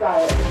रहता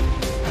है।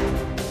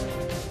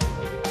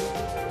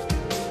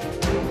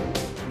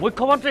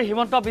 মুখ্যমন্ত্ৰী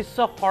হিমন্ত বিশ্ব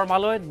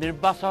শৰ্মালৈ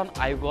নিৰ্বাচন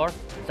আয়োগৰ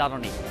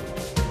জাননী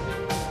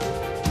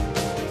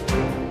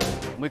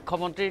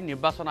মুখ্যমন্ত্ৰী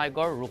নিৰ্বাচন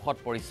আয়োগৰ ৰুখত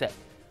পৰিছে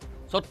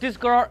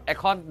ছত্তীশগড়ৰ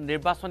এখন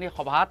নিৰ্বাচনী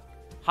সভাত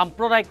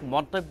সাম্প্ৰদায়িক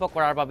মন্তব্য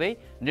কৰাৰ বাবে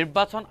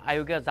নিৰ্বাচন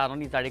আয়োগে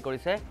জাননী জাৰি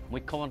কৰিছে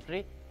মুখ্যমন্ত্ৰী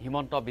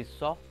হিমন্ত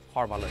বিশ্ব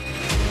শৰ্মালৈ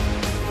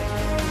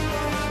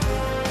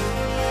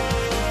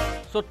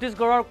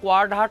ছত্তীশগড়ৰ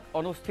কোৱাৰধাত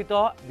অনুষ্ঠিত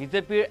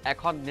বিজেপিৰ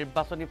এখন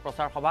নিৰ্বাচনী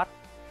প্ৰচাৰ সভাত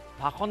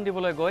ভাষণ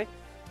দিবলৈ গৈ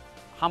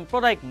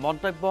সাম্প্ৰদায়িক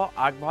মন্তব্য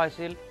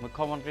আগবঢ়াইছিল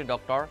মুখ্যমন্ত্ৰী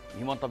ডক্টৰ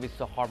হিমন্ত বিশ্ব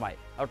শৰ্মাই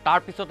আৰু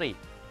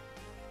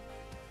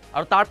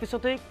তাৰ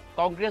পিছতেই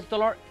কংগ্ৰেছ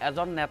দলৰ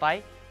এজন নেতাই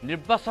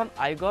নিৰ্বাচন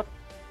আয়োগত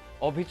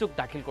অভিযোগ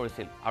দাখিল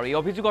কৰিছিল আৰু এই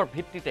অভিযোগৰ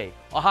ভিত্তিতে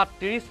অহা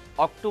 30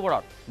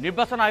 অক্টোবৰত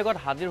নিৰ্বাচন আয়োগত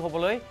হাজিৰ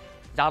হ'বলৈ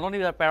জাননী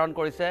প্ৰেৰণ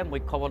কৰিছে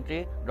মুখ্যমন্ত্ৰী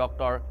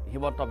ডক্টৰ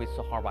হিমন্ত বিশ্ব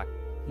শৰ্মাক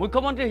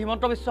মুখ্যমন্ত্ৰী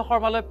হিমন্ত বিশ্ব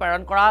শৰ্মালৈ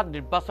প্ৰেৰণ কৰা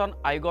নিৰ্বাচন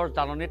আয়োগৰ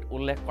জাননীত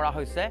উল্লেখ কৰা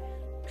হৈছে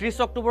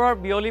 30 অক্টোবৰৰ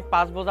বিয়লি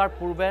 5 বজাৰ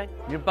পূৰ্বে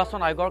নিৰ্বাচন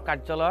আয়োগৰ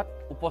কাৰ্যালয়ত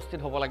উপস্থিত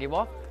হ'ব লাগিব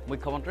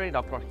মুখ্যমন্ত্ৰী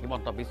ডক্টৰ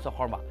হিমন্ত বিশ্ব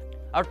শৰ্মা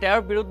আৰু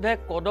তেওঁৰ বিৰুদ্ধে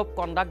কোড অফ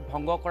কণ্ডাক্ট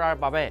ভংগ কৰাৰ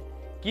বাবে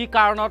কি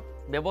কাৰণত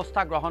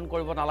ব্যৱস্থা গ্ৰহণ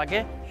কৰিব নালাগে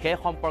সেই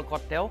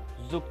সম্পৰ্কত তেওঁ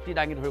যুক্তি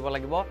দাঙি ধৰিব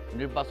লাগিব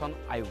নিৰ্বাচন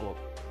আয়োগক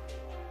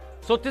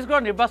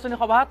ছত্তীশগড়ৰ নিৰ্বাচনী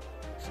সভাত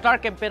ষ্টাৰ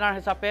কেম্পেইনাৰ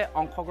হিচাপে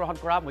অংশগ্ৰহণ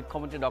কৰা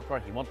মুখ্যমন্ত্ৰী ডক্টৰ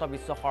হিমন্ত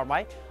বিশ্ব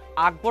শৰ্মাই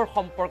আকবৰ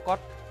সম্পৰ্কত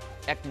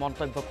এক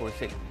মন্তব্য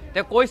কৰিছিল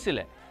তেওঁ কৈছিল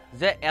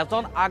যে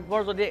এজন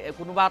আকবৰ যদি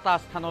কোনোবা এটা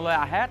স্থানলৈ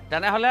আহে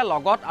তেনেহলে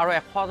লগত আৰু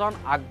 100 জন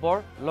আকবৰ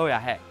লৈ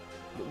আহে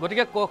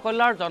গতিকে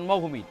কৌশল্যাৰ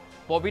জন্মভূমি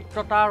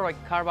পবিত্ৰতা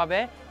ৰক্ষাৰ বাবে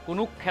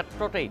কোনো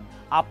ক্ষেত্ৰতেই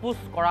আপোচ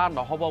কৰা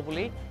নহব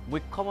বুলি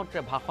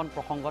মুখ্যমন্ত্ৰীয়ে ভাষণ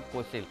প্ৰসংগত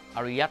কৈছিল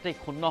আৰু ইয়াতেই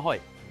ক্ষুণ্ণ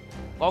হয়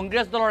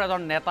কংগ্ৰেছ দলৰ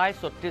এজন নেতাই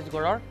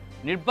ছত্তীশগড়ৰ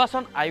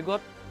নিৰ্বাচন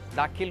আয়োগত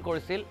দাখিল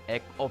কৰিছিল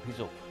এক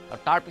অভিযোগ আৰু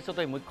তাৰ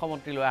পিছতেই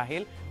মুখ্যমন্ত্ৰী লৈ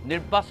আহিল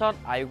নিৰ্বাচন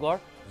আয়োগৰ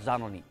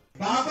জাননী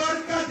बाबर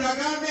का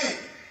जगह में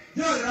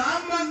जो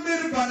राम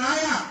मंदिर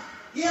बनाया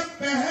ये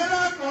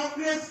पहला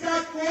कांग्रेस का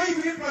कोई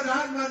भी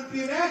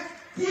प्रधानमंत्री ने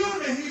क्यों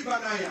नहीं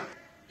बनाया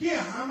कि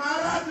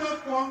हमारा जो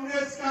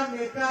कांग्रेस का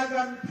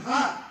नेतागण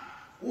था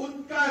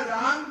उनका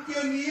राम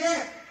के लिए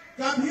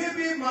कभी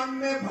भी मन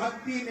में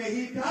भक्ति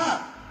नहीं था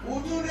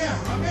उन्होंने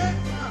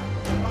हमेशा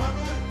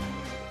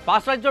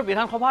 5 ৰাজ্যৰ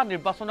বিধানসভা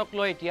নিৰ্বাচনক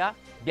লৈ এতিয়া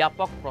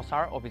ব্যাপক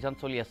প্ৰচাৰ অভিযান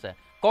চলি আছে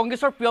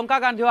কংগ্ৰেছৰ প্ৰিয়ংকা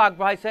গান্ধীও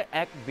আগবঢ়াইছে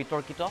এক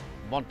বিতৰ্কিত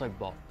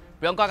মন্তব্য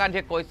প্ৰিয়ংকা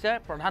গান্ধীয়ে কৈছে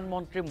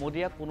প্ৰধানমন্ত্ৰী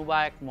মোদীয়ে কোনোবা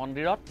এক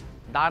মন্দিৰত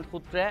দান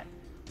সূত্ৰে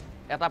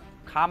এটা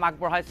খাম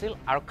আগবঢ়াইছিল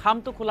আৰু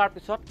খামটো খোলাৰ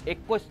পিছত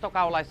 21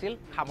 টকা ওলাইছিল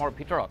খামৰ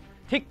ভিতৰত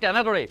ঠিক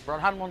তেনেদৰে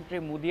প্ৰধানমন্ত্ৰী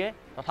মোদীয়ে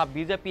তথা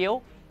বিজেপিয়েও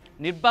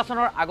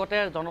নিৰ্বাচনৰ আগতে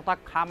জনতাক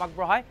খাম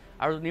আগবঢ়ায়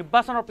আৰু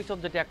নিৰ্বাচনৰ পিছত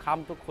যেতিয়া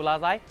খামটো খোলা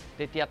যায়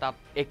তেতিয়া তাত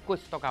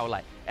 21 টকা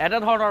ওলায় এনে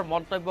ধৰণৰ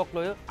মন্তব্যক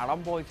লৈ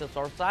আৰম্ভ হৈছে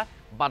চৰ্চা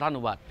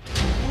বাধানুবাদ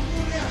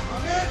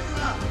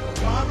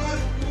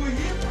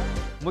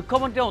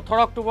মুখ্যমন্ত্ৰীয়ে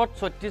 18 অক্টোবৰত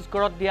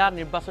ছত্তীশগড়ত দিয়া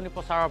নিৰ্বাচনী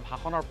প্ৰচাৰৰ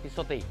ভাষণৰ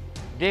পিছতেই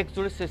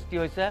দেশজুৰি সৃষ্টি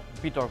হৈছে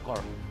বিতৰ্কৰ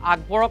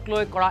আকবৰক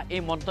লৈ কৰা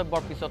এই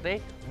মন্তব্যৰ পিছতেই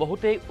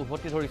বহুতেই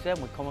উভতি ধৰিছে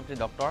মুখ্যমন্ত্ৰী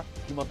ডক্টৰ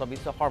হিমন্ত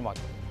বিশ্ব শৰ্মাক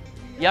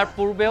ইয়াৰ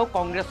পূৰ্বেও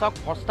কংগ্ৰেছক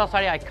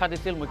ভ্ৰষ্টাচাৰী আখ্যা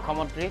দিছিল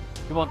মুখ্যমন্ত্ৰী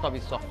হিমন্ত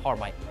বিশ্ব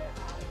শৰ্মাই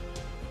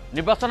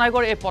নিৰ্বাচন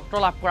আয়োগৰ এই পত্ৰ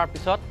লাভ কৰাৰ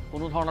পিছত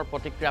কোনো ধৰণৰ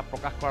প্ৰতিক্ৰিয়া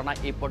প্ৰকাশ কৰা নাই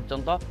এই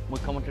পৰ্যন্ত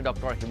মুখ্যমন্ত্ৰী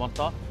ডক্টৰ হিমন্ত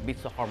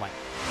বিশ্ব শৰ্মাই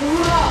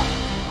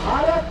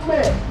भारत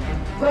में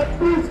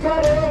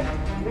छत्तीसगढ़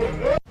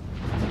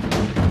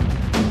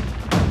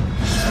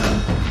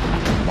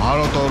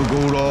ভাৰতৰ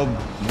গৌৰৱ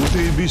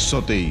গোটেই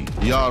বিশ্বতেই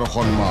ইয়াৰ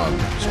সন্মান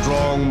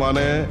ষ্ট্ৰং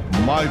মানে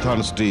মাইথান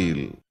ষ্টীল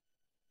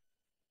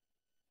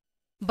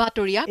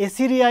বাতৰিয়া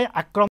এছিৰিয়াই আক্ৰমণ